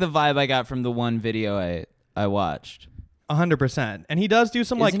was like the vibe I got from the one video I watched. 100%. And he does do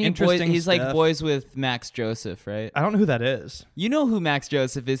some like Isn't he interesting. He's like stuff. boys with Max Joseph, right? I don't know who that is. You know who Max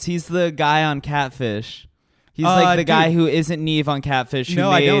Joseph is? He's the guy on Catfish. He's like the guy dude. who isn't Neve on Catfish. Who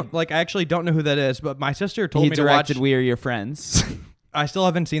No, made, I don't. Like, I actually don't know who that is. But my sister told He me to watch. directed We Are Your Friends. I still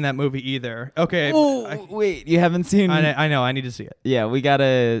haven't seen that movie either. Okay. Oh, wait, you haven't seen? I know. I need to see it. Yeah, we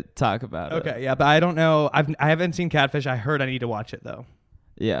gotta talk about it. Okay. Yeah, but I don't know. I haven't seen Catfish. I heard I need to watch it though.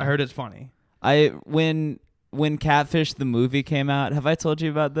 Yeah, I heard it's funny. when Catfish the movie came out, have I told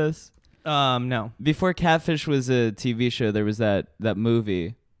you about this? No. Before Catfish was a TV show, there was that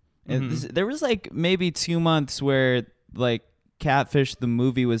movie. And there was like maybe 2 months where like Catfish the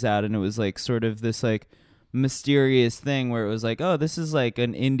movie was out, and it was like sort of this like mysterious thing where it was like, oh, this is like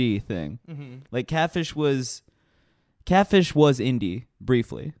an indie thing. Like Catfish was indie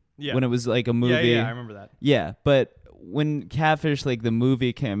briefly. Yeah. When it was like a movie. Yeah, I remember that. Yeah, but when Catfish like the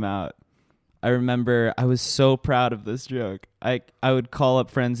movie came out, I remember I was so proud of this joke. I would call up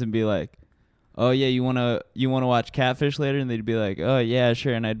friends and be like, "Oh yeah, you wanna watch Catfish later?" And they'd be like, "Oh yeah,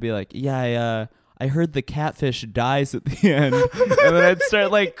 sure." And I'd be like, "Yeah, I heard the catfish dies at the end," and then I'd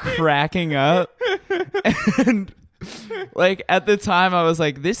start like cracking up. And like at the time, I was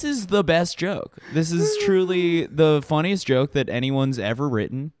like, "This is the best joke. This is truly the funniest joke that anyone's ever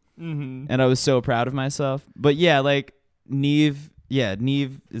written." And I was so proud of myself. But yeah, like Neve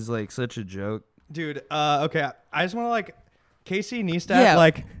is like such a joke. Dude, okay. I just want to like Casey Neistat, Yeah,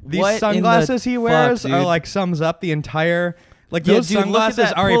 like these what in sunglasses the he fuck, wears dude? are like sums up the entire like Yeah, those dude, look at sunglasses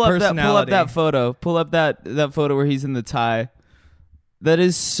that. are Pull a up personality. Pull up that photo. Pull up that photo where he's in the tie. That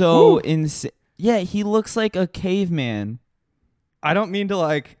is so insane. Yeah, he looks like a caveman. I don't mean to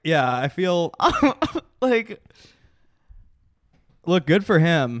like, yeah, I feel Like, look good for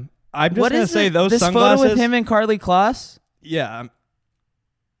him. I'm just what gonna is say those this sunglasses. photo with him and Carly Kloss? Yeah,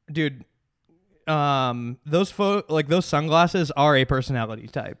 dude. Those sunglasses are a personality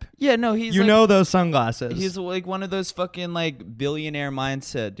type. Yeah, no, he's You like, know those sunglasses. he's like one of those fucking like billionaire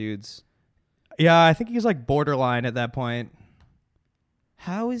mindset dudes. Yeah, I think he's like borderline at that point.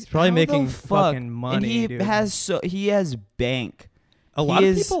 How is probably how making the fuck? fucking money, And he dude. has bank. A lot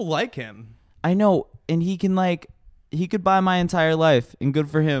of people like him. I know, and he could buy my entire life, and good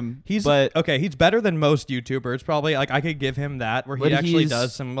for him. He's but okay. He's better than most YouTubers, probably. Like I could give him that, where he But actually he's-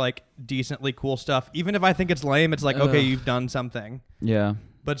 does some like decently cool stuff. Even if I think it's lame, it's like okay, you've done something. yeah,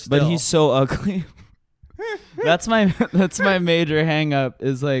 But still, but he's so ugly. that's my major hang up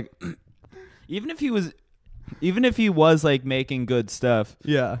is like, even if he was like making good stuff,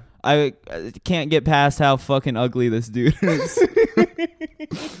 yeah. I can't get past how fucking ugly this dude is.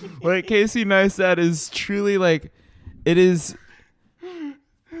 Like Casey Neistat is truly like, it is.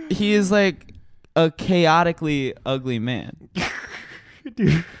 He is like a chaotically ugly man.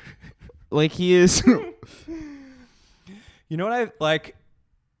 Dude. Like he is. You know what I like?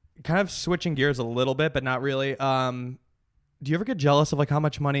 Kind of switching gears a little bit, but not really. Do you ever get jealous of like how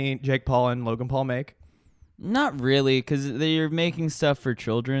much money Jake Paul and Logan Paul make? Not really, because they're making stuff for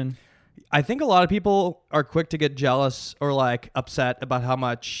children. I think a lot of people are quick to get jealous or like upset about how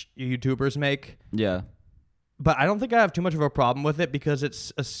much YouTubers make. Yeah. But I don't think I have too much of a problem with it because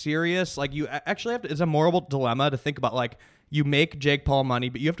it's a serious, like you actually have to, it's a moral dilemma to think about. Like you make Jake Paul money,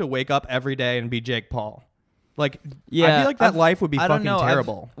 but you have to wake up every day and be Jake Paul. Like, Yeah, I feel like that life would be I don't fucking know.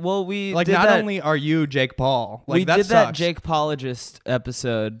 terrible. Well, we Like did not that, only are you Jake Paul, like we that did sucks. that Jake Paulogist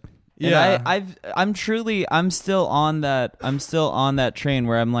episode. Yeah. And I'm still on that train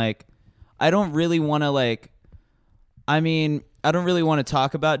where I'm like, I don't really want to like I mean, I don't really want to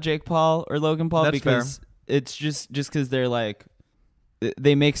talk about Jake Paul or Logan Paul That's because it's just because they're like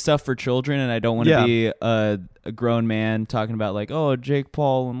they make stuff for children, and I don't want to be a grown man talking about like, oh, Jake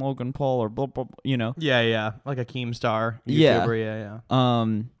Paul and Logan Paul or blah blah, you know. Yeah, like a Keemstar Yeah. YouTuber.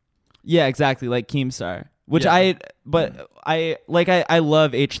 Yeah. Yeah, exactly, like Keemstar, which Yeah. I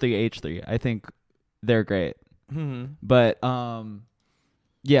love H3H3. I think they're great. Mm-hmm. But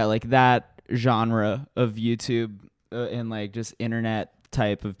yeah, like that genre of YouTube and like just internet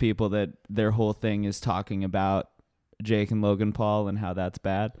type of people that their whole thing is talking about Jake and Logan Paul and how that's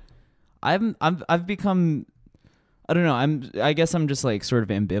bad. I've become, I don't know, I guess I'm just like sort of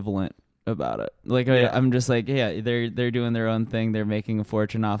ambivalent about it. Like I'm just like, yeah, they're doing their own thing. They're making a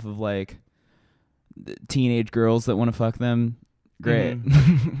fortune off of like teenage girls that want to fuck them. Great.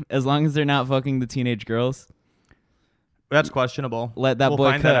 As long as they're not fucking the teenage girls. That's questionable. Let that we'll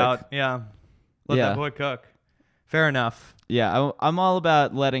boy find cook. that out. Yeah. Let Yeah. that boy cook. Fair enough. Yeah, I'm all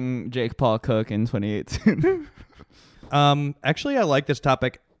about letting Jake Paul cook in 2018. Actually, I like this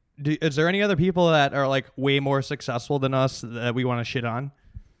topic. Is there any other people that are like way more successful than us that we want to shit on?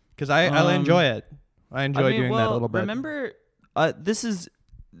 Because I enjoy it. I enjoy doing that a little bit. Remember, this is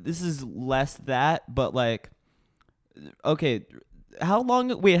less that, but like, okay, how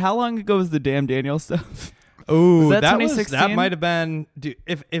long ago was the Damn Daniel stuff? Oh, that that 2016? might have been.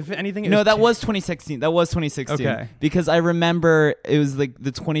 If anything, No, that was 2016. That was 2016. Okay. Because I remember it was like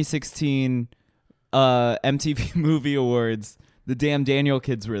the 2016 MTV Movie Awards. The Damn Daniel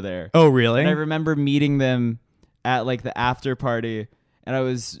kids were there. Oh, really? And I remember meeting them at like the after party, and I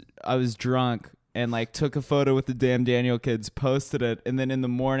was drunk and like took a photo with the Damn Daniel kids, posted it, and then in the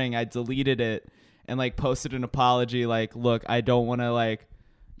morning I deleted it and like posted an apology like, look, I don't want to like,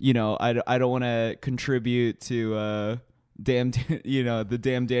 you know, I don't want to contribute to the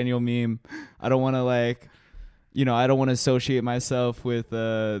Damn Daniel meme. I don't want to like, you know, I don't want to associate myself with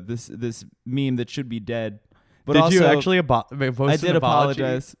this meme that should be dead. But did also, you actually post I did an apology?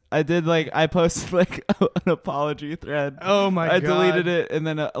 apologize. I did I posted like an apology thread. Oh my I god! deleted it and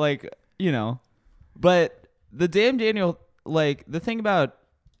then like, you know, but the Damn Daniel, like the thing about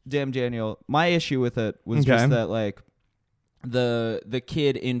Damn Daniel, my issue with it was just that like the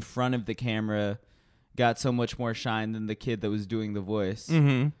kid in front of the camera got so much more shine than the kid that was doing the voice.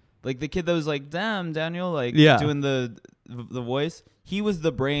 Mm-hmm. Like the kid that was like, "Damn, Daniel," like doing the voice. He was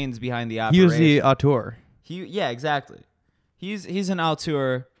the brains behind the operation. He was the auteur. Yeah, exactly. He's an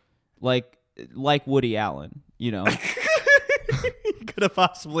auteur like Woody Allen, you know. He could have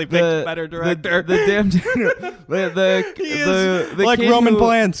possibly picked a better director. The damn the like kid Roman who,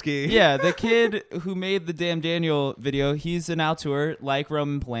 Polanski. Yeah, the kid who made the Damn Daniel video, he's an auteur like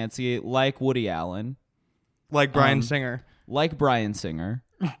Roman Polanski, like Woody Allen, Like Bryan Singer. like Bryan Singer,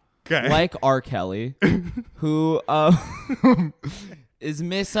 Okay. like R. Kelly, who is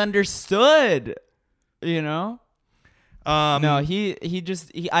misunderstood. You know? No,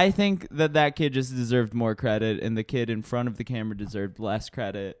 I think that kid just deserved more credit, and the kid in front of the camera deserved less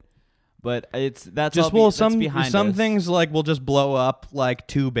credit. But that's behind some us. things like will just blow up like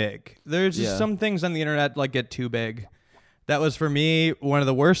too big. There's just Yeah. some things on the internet like get too big. That was for me one of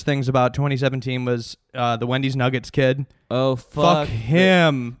the worst things about 2017 was the Wendy's Nuggets kid. Oh Fuck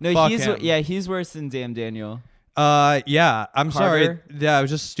him. No, Fuck him. he's worse than Damn Daniel. Yeah, I'm sorry. Carter? Yeah, it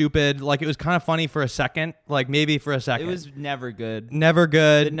was just stupid. Like it was kind of funny for a second, like maybe for a second. It was never good. never The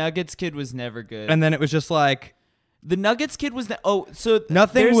good. Nuggets kid was never good. And then it was just like the Nuggets kid was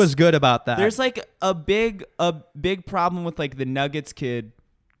nothing there's- was good about that. There's like a big problem with like the Nuggets kid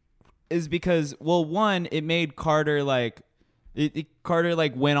is because, well, one, it made Carter like Carter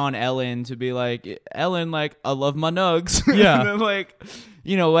like went on Ellen to be like, Ellen, like, I love my nugs. Yeah. And then, like,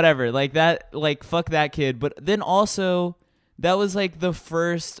 you know, whatever, like that, like, fuck that kid. But then also that was like the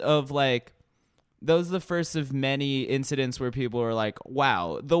first of many incidents where people were like,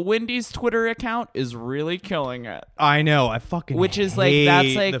 wow, the Wendy's Twitter account is really killing it. I know. I fucking Which is like, hate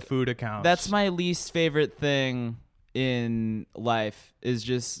that's like the food accounts. That's my least favorite thing in life is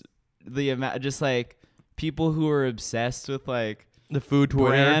just the amount, just like people who are obsessed with like the food Twitter.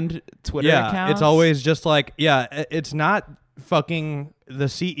 brand Twitter Yeah, accounts. it's always just like, it's not fucking the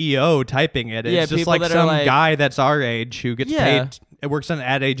CEO typing it. It's Yeah, just people like that are some like- guy that's our age who gets Yeah. paid. It works in an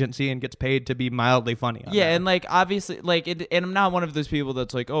ad agency and gets paid to be mildly funny. On Yeah, that. and like obviously, like, and I'm not one of those people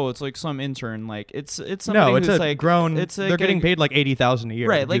that's like, oh, it's like some intern. Like, it's somebody no, it's who's a like grown. It's like they're getting paid like $80,000 a year, to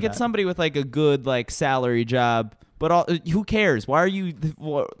right. do Like, it's that. somebody with like a good like salary job. But who cares? Why are you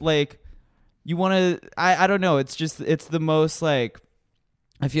like? You want to? I don't know. It's just the most like.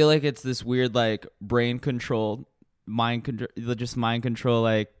 I feel like it's this weird like brain control, mind control,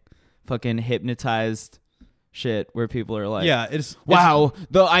 like fucking hypnotized shit where people are like, Yeah, it's wow,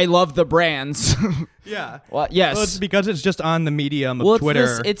 I love the brands. yeah. Well, yes. Well, it's because it's just on the medium of Well,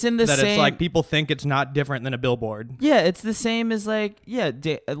 Twitter. it's in the that same. it's like people think it's not different than a billboard. Yeah, it's the same as like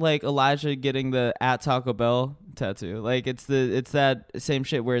like Elijah getting the at Taco Bell tattoo. Like it's that same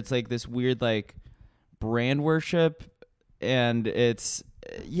shit where it's like this weird like brand worship, and it's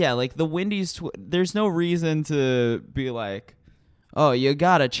like the Wendy's. There's no reason to be like, oh, you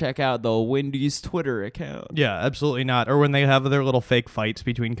gotta check out the Wendy's Twitter account. Yeah, absolutely not. Or when they have their little fake fights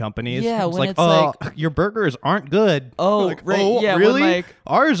between companies. Yeah, it's when like, it's oh, like- your burgers aren't good. Oh, Like, right, oh, yeah, when, really? like-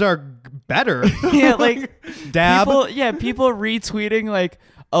 Ours are better. Yeah, like dab. people retweeting like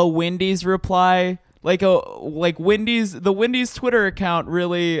a Wendy's reply, like the Wendy's Twitter account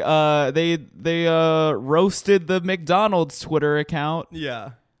really they roasted the McDonald's Twitter account.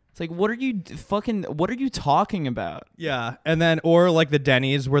 Yeah. It's like, what are you talking about? Yeah, and then or like the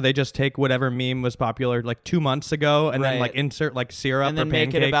Denny's where they just take whatever meme was popular like 2 months ago and then Right. like insert like syrup And then or make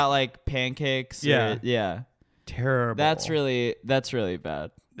pancake. it about like pancakes. Yeah. Yeah. Terrible. That's really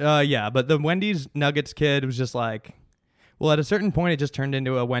bad. Yeah, but the Wendy's Nuggets kid was just like, well, at a certain point, it just turned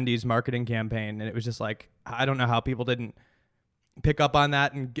into a Wendy's marketing campaign, and it was just like, I don't know how people didn't pick up on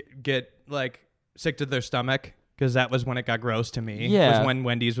that and get like sick to their stomach, because that was when it got gross to me. Yeah. Was when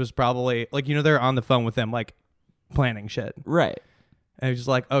Wendy's was probably like, they're on the phone with them like planning shit, Right. and it was just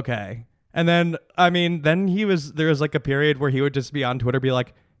like, okay. And then there was like a period where he would just be on Twitter, be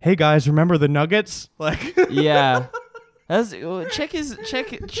like, hey guys, remember the Nuggets? Like, Yeah.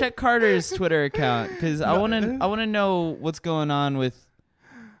 Check Carter's Twitter account, because I want to know what's going on with.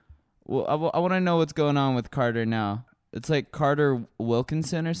 Well, I want to know what's going on with Carter now. It's like Carter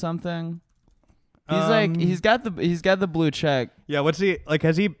Wilkinson or something. He's like he's got the blue check. yeah, what's he like?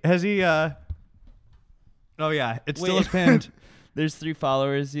 Has he? Oh yeah, it still Wait. is pinned. There's 3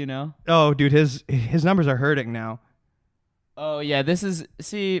 followers, you know. Oh, dude, his numbers are hurting now. Oh yeah, this is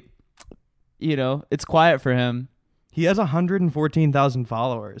it's quiet for him. He has 114,000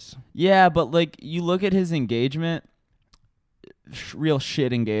 followers. Yeah, but like you look at his engagement, real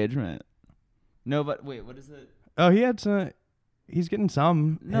shit engagement. No, but wait, what is it? Oh, he had some. He's getting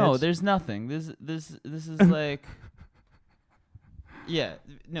some. No, hits. there's nothing. This is like, yeah,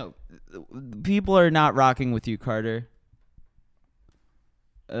 no, people are not rocking with you, Carter.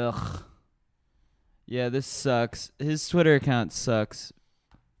 Ugh. Yeah, this sucks. His Twitter account sucks.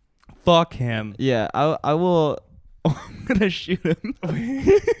 Fuck him. Yeah, I will. I'm gonna shoot him.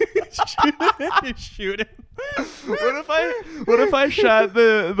 Shoot him. What if I shot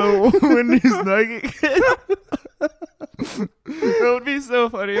the Wendy's Nugget kid? That would be so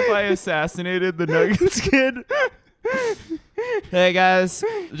funny if I assassinated the Nuggets kid. Hey guys,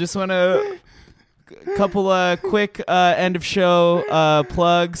 just want to couple quick end of show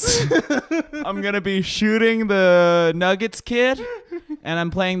plugs. I'm gonna be shooting the Nuggets kid, and I'm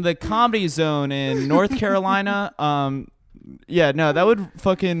playing the Comedy Zone in North Carolina. Yeah, no, that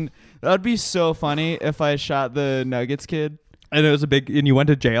would be so funny if I shot the Nuggets kid. And it was and you went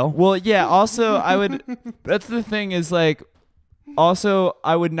to jail. Well, yeah. Also, I would. That's the thing is like. Also,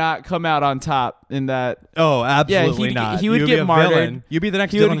 I would not come out on top in that. Oh, absolutely he'd- not. he would You'd get be a martyred. villain. You'd be the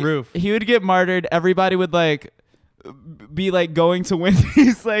next He Dylan would, Roof. he would get martyred. Everybody would like be like going to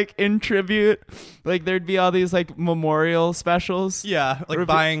Wendy's like in tribute. Like there'd be all these like memorial specials. Yeah, like Or-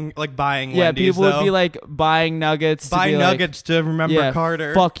 buying Yeah, Wendy's, people would though. be like buying nuggets. buy to be nuggets to remember like, yeah,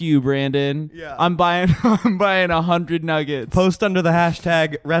 Carter. Fuck you, Brandon. Yeah. I'm buying 100 nuggets. Post under the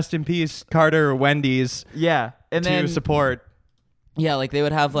hashtag rest in peace Carter Wendy's Yeah, and to then support. yeah, like they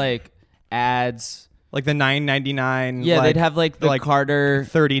would have like ads. Like the $9.99. Yeah, like, they'd have like the like Carter.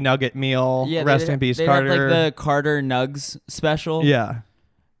 30 nugget meal. Yeah, rest they'd- in peace they'd Carter. have like the Carter Nugs special. Yeah.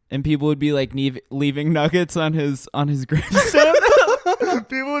 And people would be like leaving nuggets on his gravestone.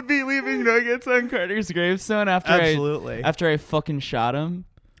 People would be leaving nuggets on Carter's gravestone Absolutely. after I fucking shot him.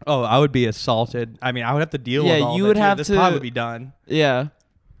 Oh, I would be assaulted. I mean, I would have to deal Yeah, with all you of it, would too. have This to- pod would be done. Yeah.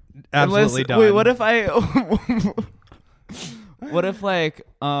 Absolutely done. Wait, what if I what if like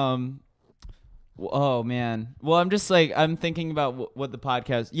oh man. Well, I'm just like I'm thinking about what the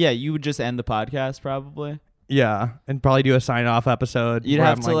podcast. Yeah, you would just end the podcast probably. Yeah, and probably do a sign-off episode. You'd where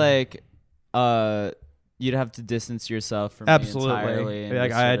have I'm to you'd have to distance yourself from me entirely. absolutely. And Like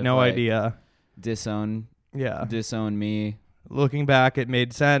just I sort had of, no like, idea. disown Yeah. me. Looking back, it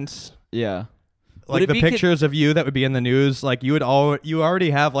made sense. Yeah. Like it the be pictures of you that would be in the news, like you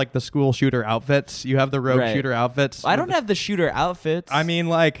already have like the school shooter outfits. You have the rogue Right. shooter outfits. I don't have the shooter outfits. I mean,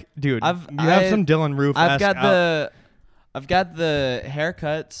 like, dude, I've- you have I- some Dylan Roof. I've got the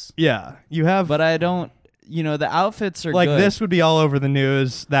haircuts, Yeah, you have. but I don't. the outfits are like good. this would be all over the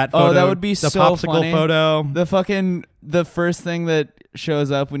news. That photo, Oh, that would be the so popsicle funny. photo. The first thing that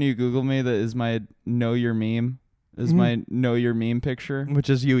shows up when you Google me that is my know your meme. Is my know your meme picture. Which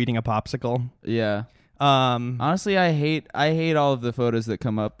is you eating a popsicle. Yeah. Honestly, I hate all of the photos that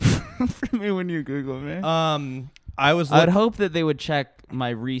come up for me when you Google me. I'd hope that they would check my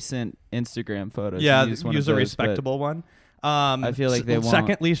recent Instagram photos. Yeah, and use one use of a those, respectable one. I feel like they won't.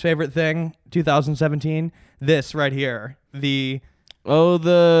 Second least favorite thing, 2017. This right here, the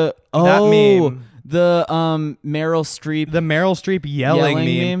that meme. the Meryl Streep, the Meryl Streep yelling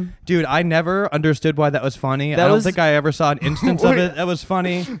meme. Dude, I never understood why that was funny. I don't think I ever saw an instance of it that was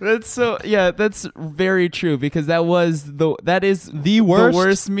funny. That's very true because that is the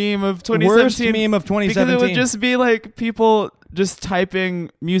worst meme of 2017. Worst meme of 2017. Because it would just be like people just typing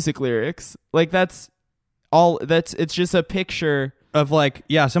music lyrics. Like it's just a picture of like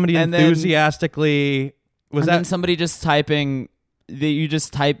somebody and enthusiastically then somebody just typing. You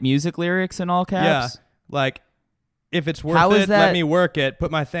just type music lyrics in all caps. Yeah, like if it's worth it, let me work it.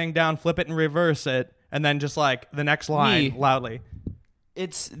 Put my thing down, flip it, and reverse it, and then just like the next line loudly.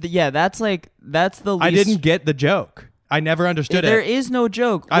 That's the least. I didn't get the joke. I never understood it. There is no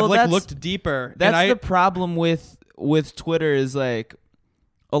joke. I've looked deeper. That's the problem with Twitter is like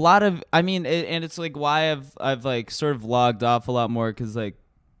a lot of. I mean, and it's like why I've like sort of logged off a lot more because like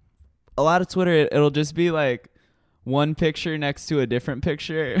a lot of Twitter it'll just be like one picture next to a different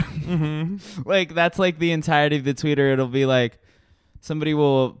picture. Mm-hmm. Like that's like the entirety of the Twitter. It'll be like somebody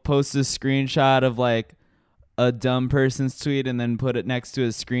will post a screenshot of like a dumb person's tweet and then put it next to a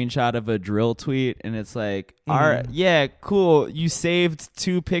screenshot of a drill tweet, and it's like, yeah, cool. You saved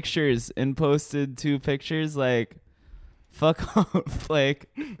 2 pictures and posted 2 pictures. Like, fuck off.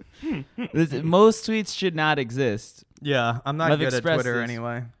 Like, most tweets should not exist. Yeah, I'm not good at Twitter this.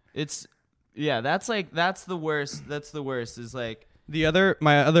 anyway. That's the worst. That's the worst. Is like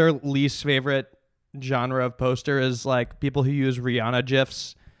my other least favorite genre of poster is like people who use Rihanna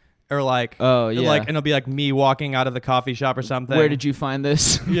gifs, or like and it'll be like me walking out of the coffee shop or something. Where did you find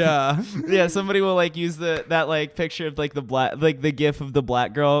this? Yeah, yeah. Somebody will like use that like picture of like the gif of the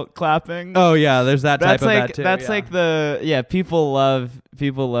black girl clapping. Oh yeah, there's that type of that too. That's like people love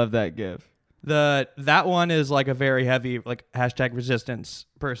that gif. That one is like a very heavy like hashtag resistance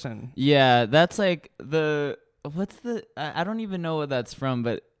person. Yeah, that's like I don't even know what that's from,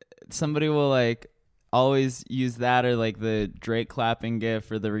 but somebody will like always use that or like the Drake clapping gif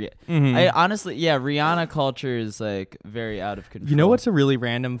or the I honestly Rihanna culture is like very out of control. You know what's a really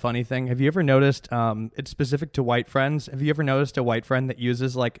random funny thing? Have you ever noticed it's specific to white friends? Have you ever noticed a white friend that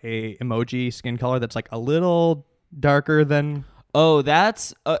uses like a emoji skin color that's like a little darker than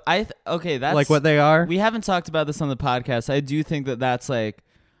that's that's like what they are? We haven't talked about this on the podcast. I do think that's it's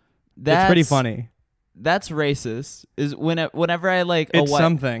pretty funny. That's racist. Is whenever I like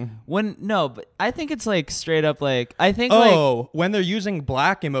something. But I think it's like straight up like I think when they're using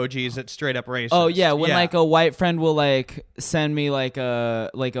black emojis, it's straight up racist. Oh yeah, when like a white friend will like send me like a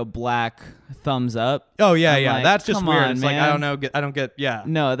black thumbs up. Oh yeah, I'm like, that's just weird. It's man. like I don't know. I don't get. Yeah.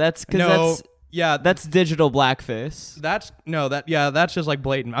 No, that's because that's digital blackface. That's just like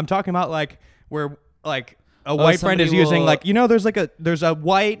blatant. I'm talking about like where like a white friend is using like there's a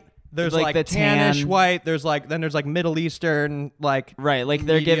white. There's like the tannish white. There's like Middle Eastern like right. Like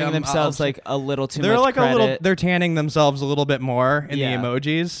they're giving themselves like a little too they're much like credit. They're tanning themselves a little bit more in the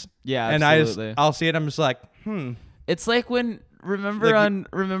emojis. Yeah, and absolutely. I'll see it. I'm just like, It's like when remember on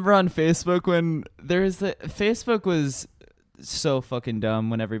Facebook when Facebook was so fucking dumb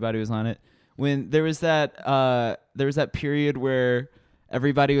when everybody was on it. When there was that period where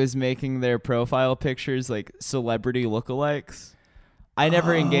everybody was making their profile pictures like celebrity lookalikes. I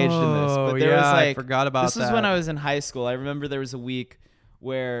never engaged in this, but there was like I forgot about this was when I was in high school. I remember there was a week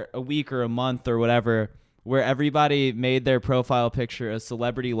or a month or whatever where everybody made their profile picture a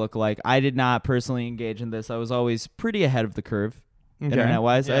celebrity lookalike. I did not personally engage in this. I was always pretty ahead of the curve internet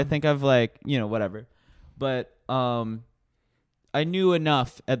wise. Yeah. I think I've like, whatever. But I knew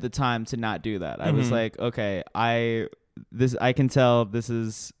enough at the time to not do that. I was like, okay, I can tell this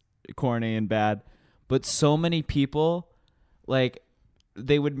is corny and bad, but so many people like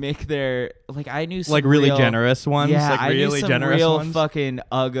they would make their like I knew some like really generous ones, yeah, like really I knew some generous real ones. Fucking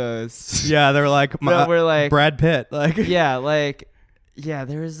uggos. Yeah, they're like we're like Brad Pitt, like there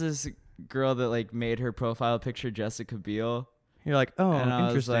was this girl that like made her profile picture Jessica Biel. You're like, oh, and I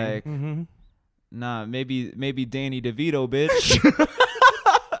interesting. was like, nah, maybe Danny DeVito, bitch.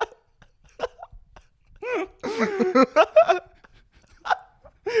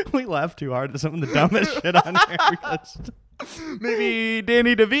 We laugh too hard at some of the dumbest shit on here. Maybe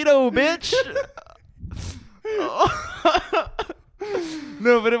Danny DeVito, bitch.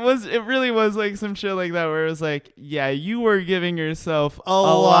 No, but it really was like some shit like that where it was like, yeah, you were giving yourself A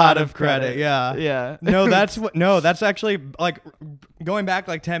lot of credit. Yeah. Yeah. No, that's actually like going back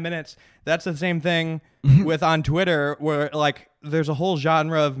like 10 minutes. That's the same thing with on Twitter where like there's a whole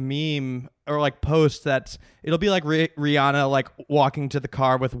genre of meme or like post it'll be like Rihanna like walking to the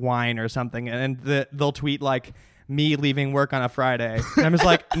car with wine or something, and they'll tweet like me leaving work on a Friday. And I'm just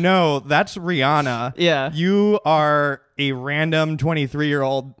like, no, that's Rihanna. Yeah. You are a random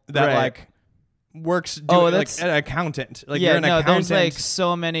 23-year-old that Right. like works like that's- an accountant. Like yeah, you're an no, accountant. there's like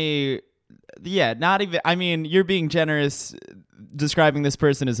so many. Yeah, not even. I mean, you're being generous describing this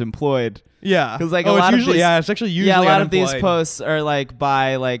person as employed. Yeah, 'Cause, like, oh, a it's lot of usually these- it's actually usually Yeah, a lot of these unemployed. posts are like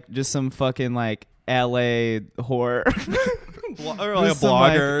by like just some fucking like LA whore. Or like a Just some,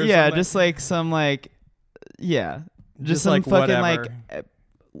 like- blogger. Or yeah, something. just like some like, yeah, just Just, some like, fucking whatever. like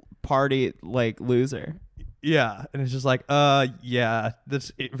party like loser. yeah, and it's just like yeah,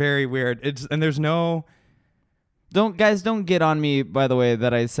 that's very weird. And there's no Don't get on me, by the way,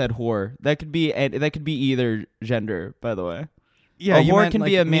 that I said whore. That could be either gender, by the way. yeah. A you whore meant, can like,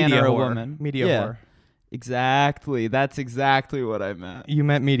 be a man media or a whore. woman. Media Yeah. whore. Exactly. That's exactly what I meant. You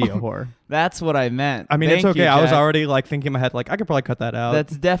meant media whore. That's what I meant. I mean, Thank it's okay. you, I was Jack. already like thinking in my head like I could probably cut that out.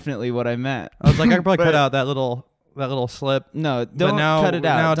 That's definitely what I meant. I was like I could probably But- cut out that little slip. No, But don't now, cut it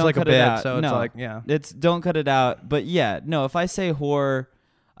out. Now it's Don't like a cut it bit, out. so it's No. like yeah. It's don't cut it out. But yeah, no, if I say whore,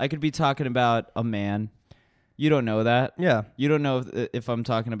 I could be talking about a man. You don't know that. Yeah. You don't know if I'm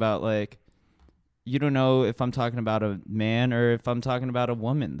talking about like, you don't know if I'm talking about a man or if I'm talking about a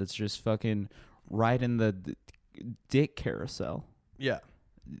woman that's just fucking right in the dick carousel. Yeah.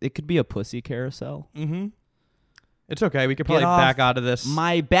 It could be a pussy carousel. Mm-hmm. It's okay. We could probably off back out of this.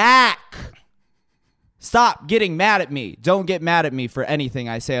 My back. Stop getting mad at me. Don't get mad at me for anything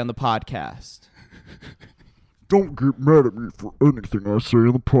I say on the podcast. Don't get mad at me for anything I say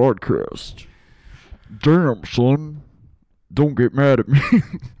on the podcast. Damn, son. Don't get mad at me.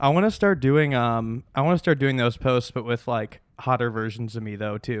 I want to start doing those posts, but with like hotter versions of me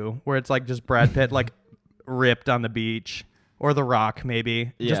though too, where it's like just Brad Pitt like ripped on the beach, or The Rock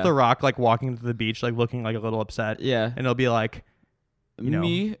maybe, Yeah. just The Rock like walking to the beach like looking like a little upset, Yeah. and it'll be like, you know,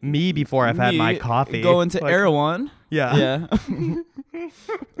 me before I've had my me coffee, going to like, Erewhon. yeah, Yeah.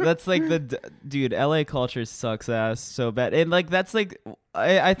 That's like dude, LA culture sucks ass so bad. And like that's like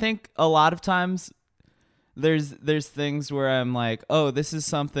I think a lot of times there's things where I'm like, "Oh, this is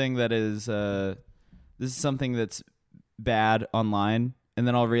something that's bad online." And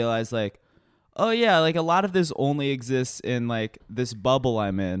then I'll realize like, "Oh yeah, like a lot of this only exists in like this bubble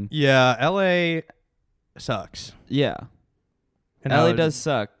I'm in." yeah. LA sucks. Yeah. And LA does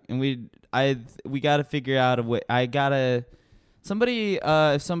suck, and we got to figure out a way. Somebody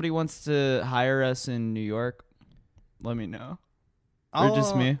if somebody wants to hire us in New York, let me know. Or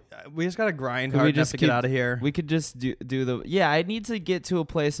just me. We just gotta grind Could hard we enough just to get keep- out of here. We could just do the I need to get to a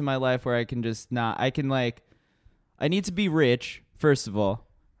place in my life where I can just not. I can like. I need to be rich first of all.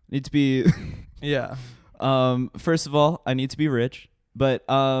 I need to be. Yeah. First of all, I need to be rich, but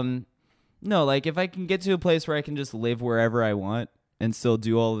no, like if I can get to a place where I can just live wherever I want and still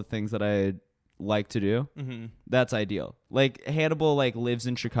do all the things that I like to do, Mm-hmm. that's ideal. Like Hannibal like lives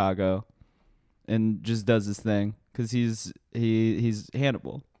in Chicago and just does his thing cuz he's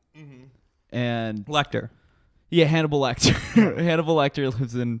Hannibal. Mm-hmm. And Lecter. yeah, Hannibal Lecter. Hannibal Lecter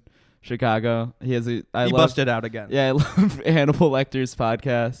lives in Chicago. He has He love busted out again. yeah, I love Hannibal Lecter's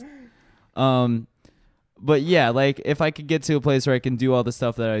podcast. But yeah, like if I could get to a place where I can do all the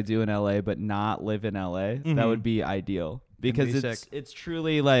stuff that I do in LA but not live in LA, that Mhm. would be ideal because be it's sick. it's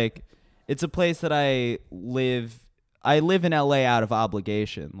truly like it's a place that I live in LA out of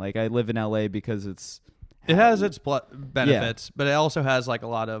obligation. Like I live in LA because It has its benefits, but it also has like a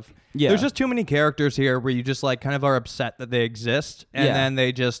lot of. Yeah. There's just too many characters here where you just like kind of are upset that they exist, and Yeah. then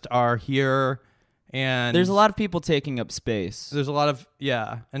they just are here, and there's a lot of people taking up space. There's a lot of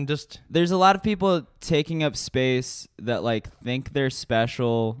and just There's a lot of people taking up space that like think they're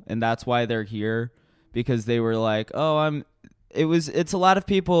special and that's why they're here because they were like, "Oh, it's a lot of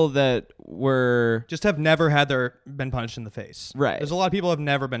people that were just have never been punched in the face. Right. There's a lot of people who have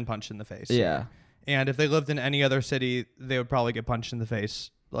never been punched in the face. yeah. And if they lived in any other city, they would probably get punched in the face,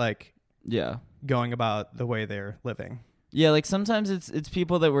 like Yeah. going about the way they're living. Yeah, like sometimes it's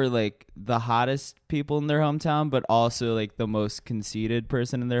people that were like the hottest people in their hometown, but also like the most conceited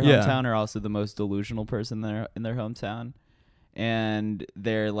person in their Yeah. hometown, or also the most delusional person in their hometown, and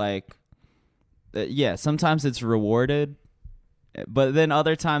they're like, yeah. Sometimes it's rewarded, but then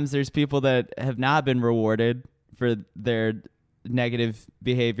other times there's people that have not been rewarded for their negative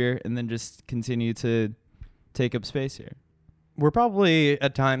behavior, and then just continue to take up space here. We're probably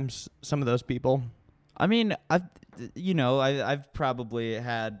at times some of those people. I mean, I've probably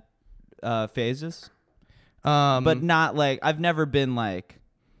had phases, but not like I've never been like,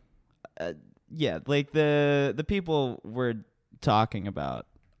 like the people we're talking about.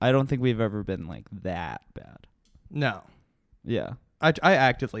 I don't think we've ever been like that bad. No. Yeah. I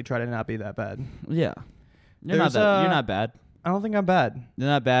actively try to not be that bad. Yeah. You're There's, you're not bad. I don't think I'm bad. You're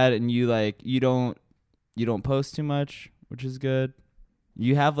not bad, and you don't post too much, which is good.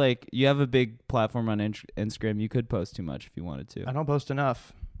 You have a big platform on Instagram. You could post too much if you wanted to. I don't post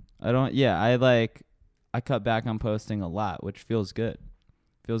enough. I don't. Yeah, I cut back on posting a lot, which feels good.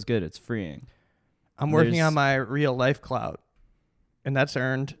 Feels good. It's freeing. I'm working on my real life clout, and that's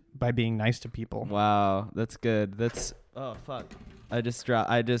earned by being nice to people. Wow, that's good. That's oh fuck. I just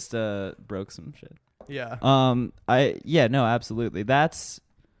broke some shit. Yeah. No, absolutely. That's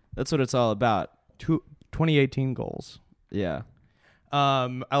what it's all about. 2018 goals. Yeah.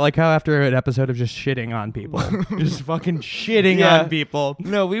 I like how after an episode of just shitting on people, just fucking shitting on people.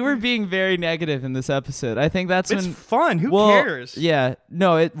 No, we were being very negative in this episode. I think that's It's when fun. Who cares? Yeah.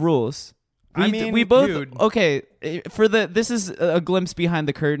 No, it rules. We both dude. okay. This is a glimpse behind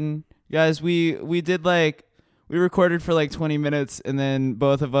the curtain, guys. We recorded for like 20 minutes, and then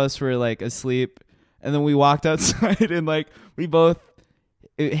both of us were like asleep, and then we walked outside, and like we both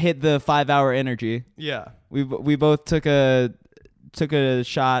hit the 5-hour energy. Yeah. We both took a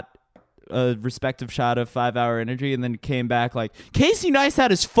shot, a respective shot of 5-hour energy, and then came back like Casey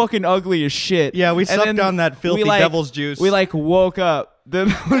Neistat is fucking ugly as shit. Yeah, we And sucked then on that filthy devil's juice. We like woke up. Then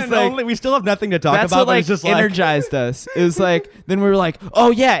it was like we still have nothing to talk that's about. what But like it's just energized us. It was like then we were like, oh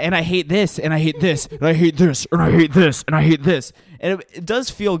yeah, and I hate this, and I hate this, and I hate this, and I hate this, and I hate this, and it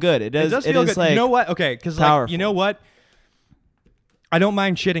does feel good. It does feel good. Like, you know what? Okay, because like, you know powerful. what? I don't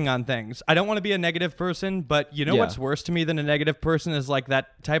mind shitting on things. I don't want to be a negative person, but you know Yeah. what's worse to me than a negative person is like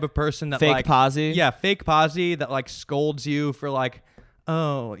that type of person that fake like posy. yeah, fake posy that like scolds you for like,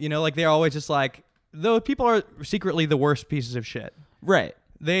 oh, like they're always just like, though people are secretly the worst pieces of shit. Right.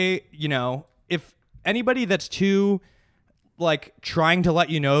 They, if anybody that's too like trying to let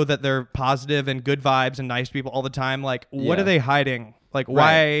you know that they're positive and good vibes and nice people all the time, like what Yeah. are they hiding? Like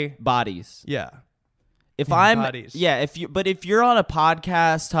Right. why? Bodies. Yeah. If I'm Bodies. if you're on a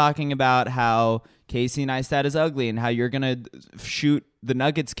podcast talking about how Casey Neistat is ugly and how you're gonna shoot the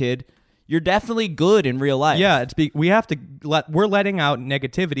Nuggets kid, you're definitely good in real life. Yeah, we have to we're letting out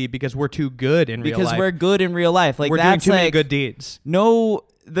negativity because we're too good in real life. because we're good in real life. Like we're doing that's too like many good deeds. no,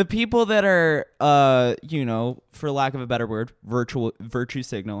 the people that are for lack of a better word, virtue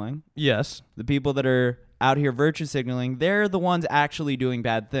signaling. Yes. The people that are out here virtue signaling, they're the ones actually doing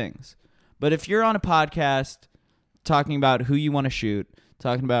bad things. But if you're on a podcast talking about who you want to shoot,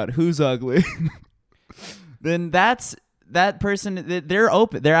 talking about who's ugly, then that person, they're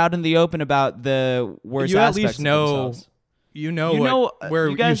open. They're out in the open about the worst You at aspects least of know themselves. where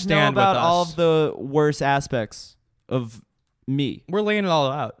you guys stand know about with us. all of the worst aspects of me. We're laying it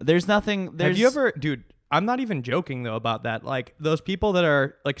all out. There's nothing. Have you ever, dude? I'm not even joking though about that. Like those people that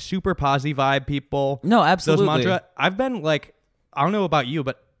are like super posy vibe people. No, absolutely. Those mantra. I've been like, I don't know about you,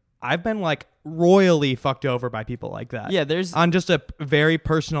 but I've been like royally fucked over by people like that. Yeah, there's on just a very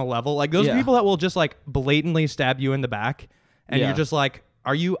personal level. Like those Yeah. people that will just like blatantly stab you in the back, and Yeah. you're just like,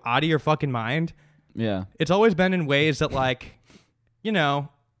 are you out of your fucking mind? yeah. It's always been in ways that like,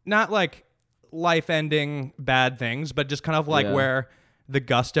 not like life-ending bad things, but just kind of like Yeah. where the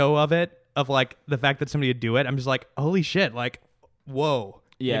gusto of it, of like the fact that somebody would do it, I'm just like, holy shit, like, whoa.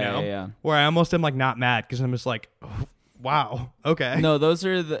 Yeah, yeah. Where I almost am like not mad because I'm just like, oh, wow, okay. No, those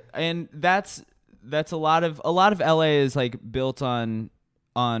are and that's a lot of LA is like built on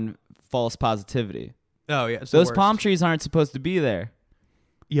false positivity. Oh yeah, it's Those the palm worst. trees aren't supposed to be there.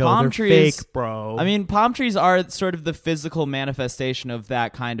 Yo, palm they're trees- fake, bro. I mean, palm trees are sort of the physical manifestation of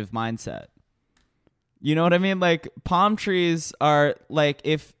that kind of mindset. You know what I mean? Like palm trees are like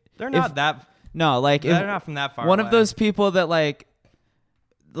if they're not that. no, like They're if not from that far. one away. of those people that like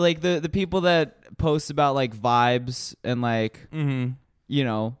the people that post about like vibes and like Mm-hmm.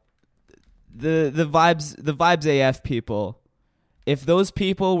 the vibes AF people. If those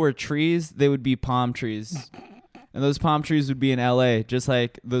people were trees, they would be palm trees. And those palm trees would be in LA, just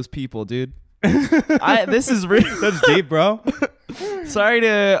like those people, dude. This is real. That's deep, bro. Sorry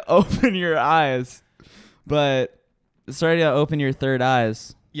to open your eyes, but sorry to open your third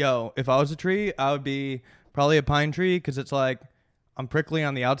eyes. Yo, if I was a tree, I would be probably a pine tree because it's like I'm prickly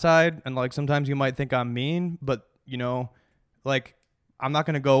on the outside, and like sometimes you might think I'm mean, but like I'm not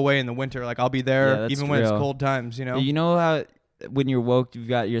gonna go away in the winter. Like I'll be Yeah, there that's even when it's real. cold times. You know how when you're woke, you've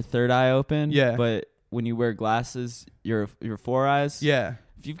got your third eye open? Yeah. But when you wear glasses, your 4 eyes. Yeah.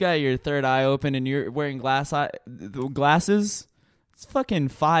 If you've got your third eye open and you're wearing glasses, it's fucking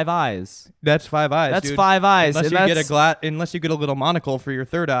 5 eyes. That's 5 eyes. That's dude. 5 eyes. Unless and you that's, get unless you get a little monocle for your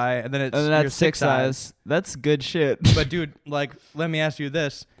third eye, and then it's and your that's 6 eyes. That's good shit. But dude, like, let me ask you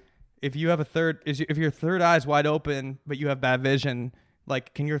this: if you have if your third eye is wide open, but you have bad vision,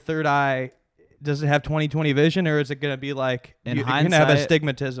 like, can your third eye? Does it have 20/20 vision, or is it gonna be like In you're gonna have hindsight-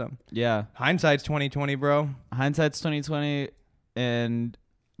 astigmatism? Yeah. Hindsight's 20/20, bro. Hindsight's 20/20, and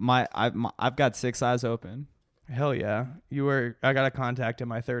I've got 6 eyes open. Hell yeah, I got a contact in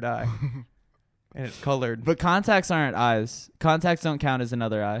my third eye, and it's colored. But contacts aren't eyes. Contacts don't count as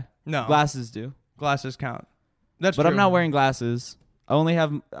another eye. No, Glasses do. glasses count. That's But true. I'm not wearing glasses. I only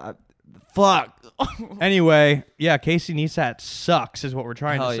have. Fuck. Anyway, yeah, Casey Neistat sucks, is what we're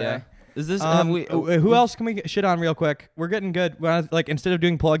trying Hell to say. yeah. Is this? Have we, Who else can we get shit on real quick? We're getting good. Like, instead of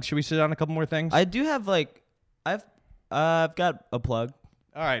doing plugs, should we sit on a couple more things? I do have I've got a plug.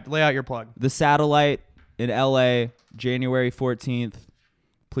 All right, lay out your plug. The Satellite in LA, January 14th.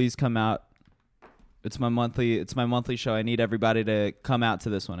 Please come out. It's my monthly show. I need everybody to come out to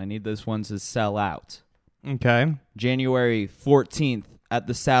this one. I need this one to sell out. Okay. January 14th at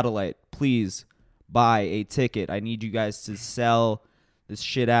the Satellite. Please buy a ticket. I need you guys to sell this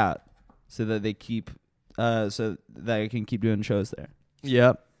shit out so that they keep so that I can keep doing shows there.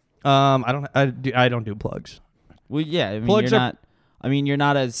 Yep. I don't do plugs. Well, yeah, I mean Plugs you're are- not. I mean you're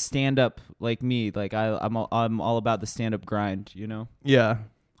not a stand-up like me. Like I'm all about the stand-up grind. You know. Yeah.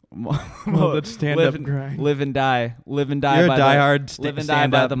 Well, let's stand live up and, grind. Live and die. Live and die. You're a by diehard live and die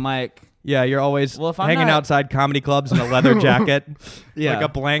by the mic. Yeah, you're always Well, if I'm hanging not- outside comedy clubs in a leather jacket. Yeah. Like a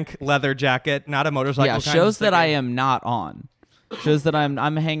blank leather jacket, not a motorcycle. Yeah, kind shows of that I sticker. am not on. Shows that I'm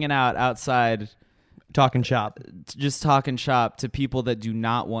hanging out outside, talking shop. just talking shop to people that do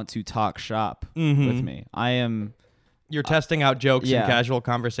not want to talk shop Mhm. with me. I am You're testing out jokes yeah. in casual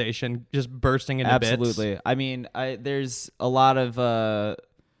conversation, just bursting into bits. absolutely. I mean, there's a lot of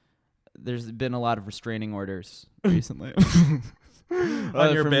there's been a lot of restraining orders recently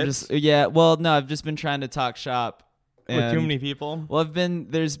On your from bits? well, no, I've just been trying to talk shop With too and- many people. Well,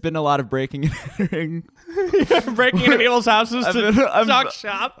 there's been a lot of breaking and entering. Breaking into people's houses to talk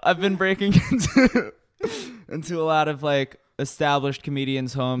shop. I've been breaking into a lot of like established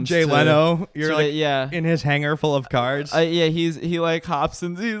comedians' homes. Jay to- Leno, you're to- like yeah. in his hangar full of cars. Yeah, he like hops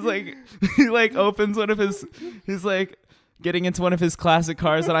and he's like he like opens one of his he's like getting into one of his classic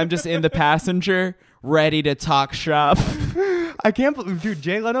cars and I'm just in the passenger ready to talk shop. I can't believe, dude,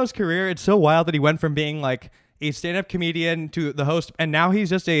 Jay Leno's career, it's so wild that he went from being like a stand-up comedian to the host, and now he's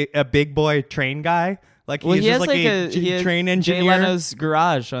just a big boy train guy. Like, he's Well, he just has like he has train engineer. Jay Leno's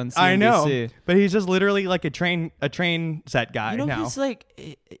garage on CNBC. I know, but he's just literally like a train set guy You know, now. he's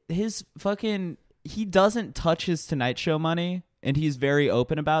like his fucking. He doesn't touch his Tonight Show money, and he's very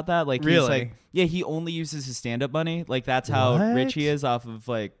open about that. Like, he's Really? like, yeah, he only uses his stand-up money. Like, that's how What? rich he is off of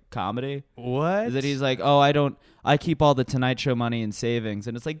like comedy. What? Is that he's like, oh, I keep all the Tonight Show money in savings,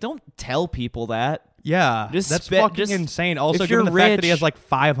 and it's like, don't tell people that. Yeah, Just that's spend- fucking just- insane. Also, if you're given the fact that he rich- has like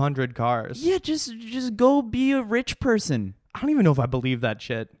 500 cars. Yeah, just go be a rich person. I don't even know if I believe that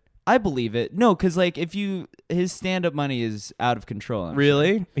shit. I believe it. No, because like his stand-up money is out of control. I'm sure.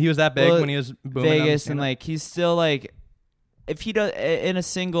 Really? He was that big Well, when he was booming on Vegas, and stand-up? like he's still like, if he does in a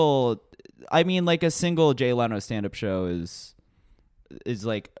single, I mean, like a single Jay Leno stand-up show is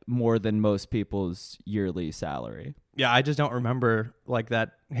like more than most people's yearly salary. Yeah, I just don't remember like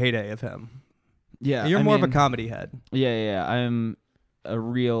that heyday of him. Yeah, You're I more of a mean, comedy head. Yeah. I'm a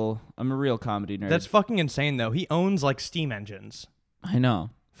real comedy nerd. That's fucking insane though. He owns like steam engines. I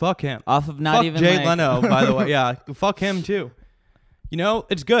know. Fuck him. Off of not Fuck even Jay like, Leno, by the way. Yeah, fuck him too. You know,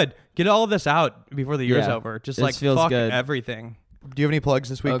 it's good. Get all of this out before the year's Yeah, over. Just this like feels fuck good. everything. Do you have any plugs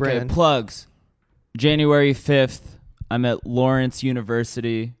this week, Okay, Brandon? plugs. January 5th, I'm at Lawrence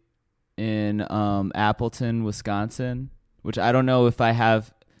University in Appleton, Wisconsin, which I don't know if I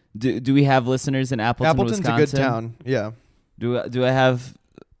have. Do we have listeners in Appleton, Appleton's Wisconsin? a good town. Yeah. Do I have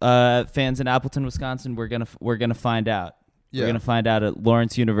fans in Appleton, Wisconsin? We're gonna find out. Yeah. We're gonna find out at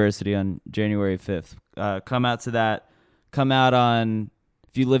Lawrence University on January 5th. Come out to that. Come out on.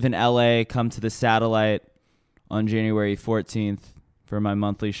 If you live in LA, come to the Satellite on January 14th for my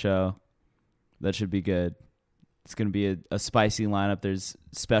monthly show. That should be good. It's gonna be a spicy lineup. There's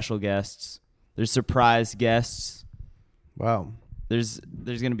special guests. There's surprise guests. Wow. There's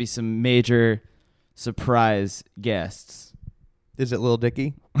gonna be some major surprise guests. Is it Lil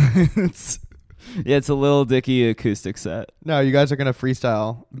Dicky? it's a Lil Dicky acoustic set. No, you guys are gonna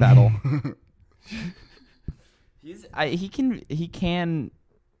freestyle battle. He can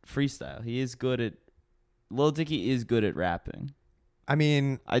freestyle. He is good at Lil Dicky is good at rapping. I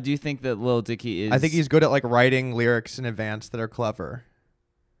mean, I do think that Lil Dicky is. I think he's good at like writing lyrics in advance that are clever.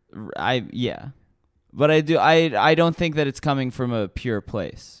 Yeah, but I don't think that it's coming from a pure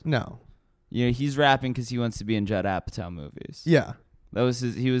place. No. You know, he's rapping because he wants to be in Judd Apatow movies. Yeah. That was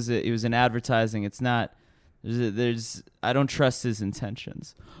his. He was in advertising. It's not. There's. I don't trust his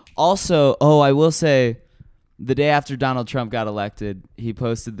intentions. Also, I will say, the day after Donald Trump got elected, he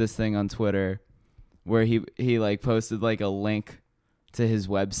posted this thing on Twitter, where he like posted like a link to his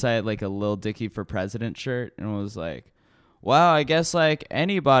website, like a Lil Dicky for President shirt, and was like, "Wow, I guess like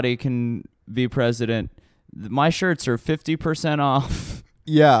anybody can be president. My shirts are 50% off."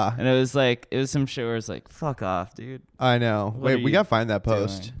 Yeah. And it was some shit where it's like, fuck off, dude. I know. What are Wait, we you gotta find that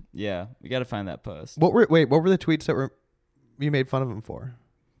post. doing? Yeah, we gotta find that post. What were the tweets that were you made fun of him for?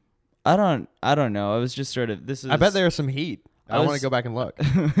 I don't know. I was just sort of I bet there was some heat. I want was- to go back and look.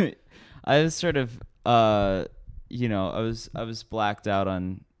 I was sort of I was blacked out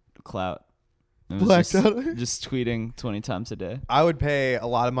on clout. I was Blacked just, out? just tweeting 20 times a day. I would pay a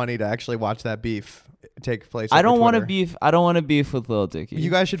lot of money to actually watch that beef take place. I over don't want to Twitter. beef. I don't want to beef with Lil Dicky. You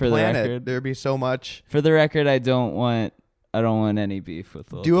guys should for plan the it. record. There'd be so much. For the record, I don't want any beef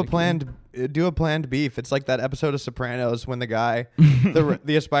with Lil Do a Dicky. planned beef. It's like that episode of Sopranos when the guy,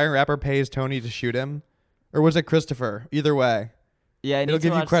 the aspiring rapper, pays Tony to shoot him, or was it Christopher? Either way, Yeah, I It'll need to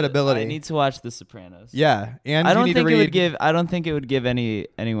give you watch credibility. I need to watch The Sopranos. yeah. And I you don't need think to it would read. give. I don't think it would give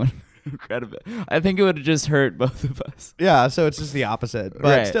anyone credibility. I think it would just hurt both of us. Yeah, so it's just the opposite. But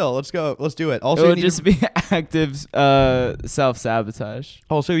Right. still, let's go. Let's do it. Also, It you would need just to, be active self-sabotage.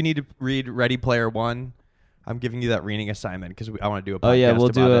 also you need to read Ready Player One. I'm giving you that reading assignment because I want to do a podcast Oh yeah,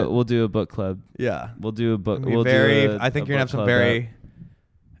 about it. we'll do a book club. Yeah. We'll do a book. It'll be We'll very. do a, I think a you're gonna book have some club very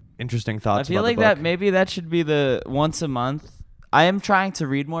interesting I thoughts. feel about like the that. book. Maybe that should be the once a month. I am trying to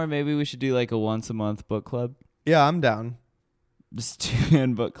read more. Maybe we should do like a once a month book club. Yeah, I'm down. Just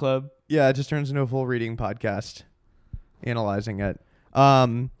 2-man book club. Yeah, it just turns into a full reading podcast, analyzing it.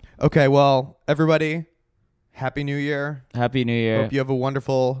 Okay, well, everybody, Happy New Year. Happy New Year. Hope you have a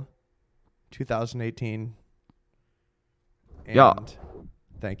wonderful 2018. And Yeah.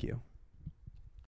 thank you.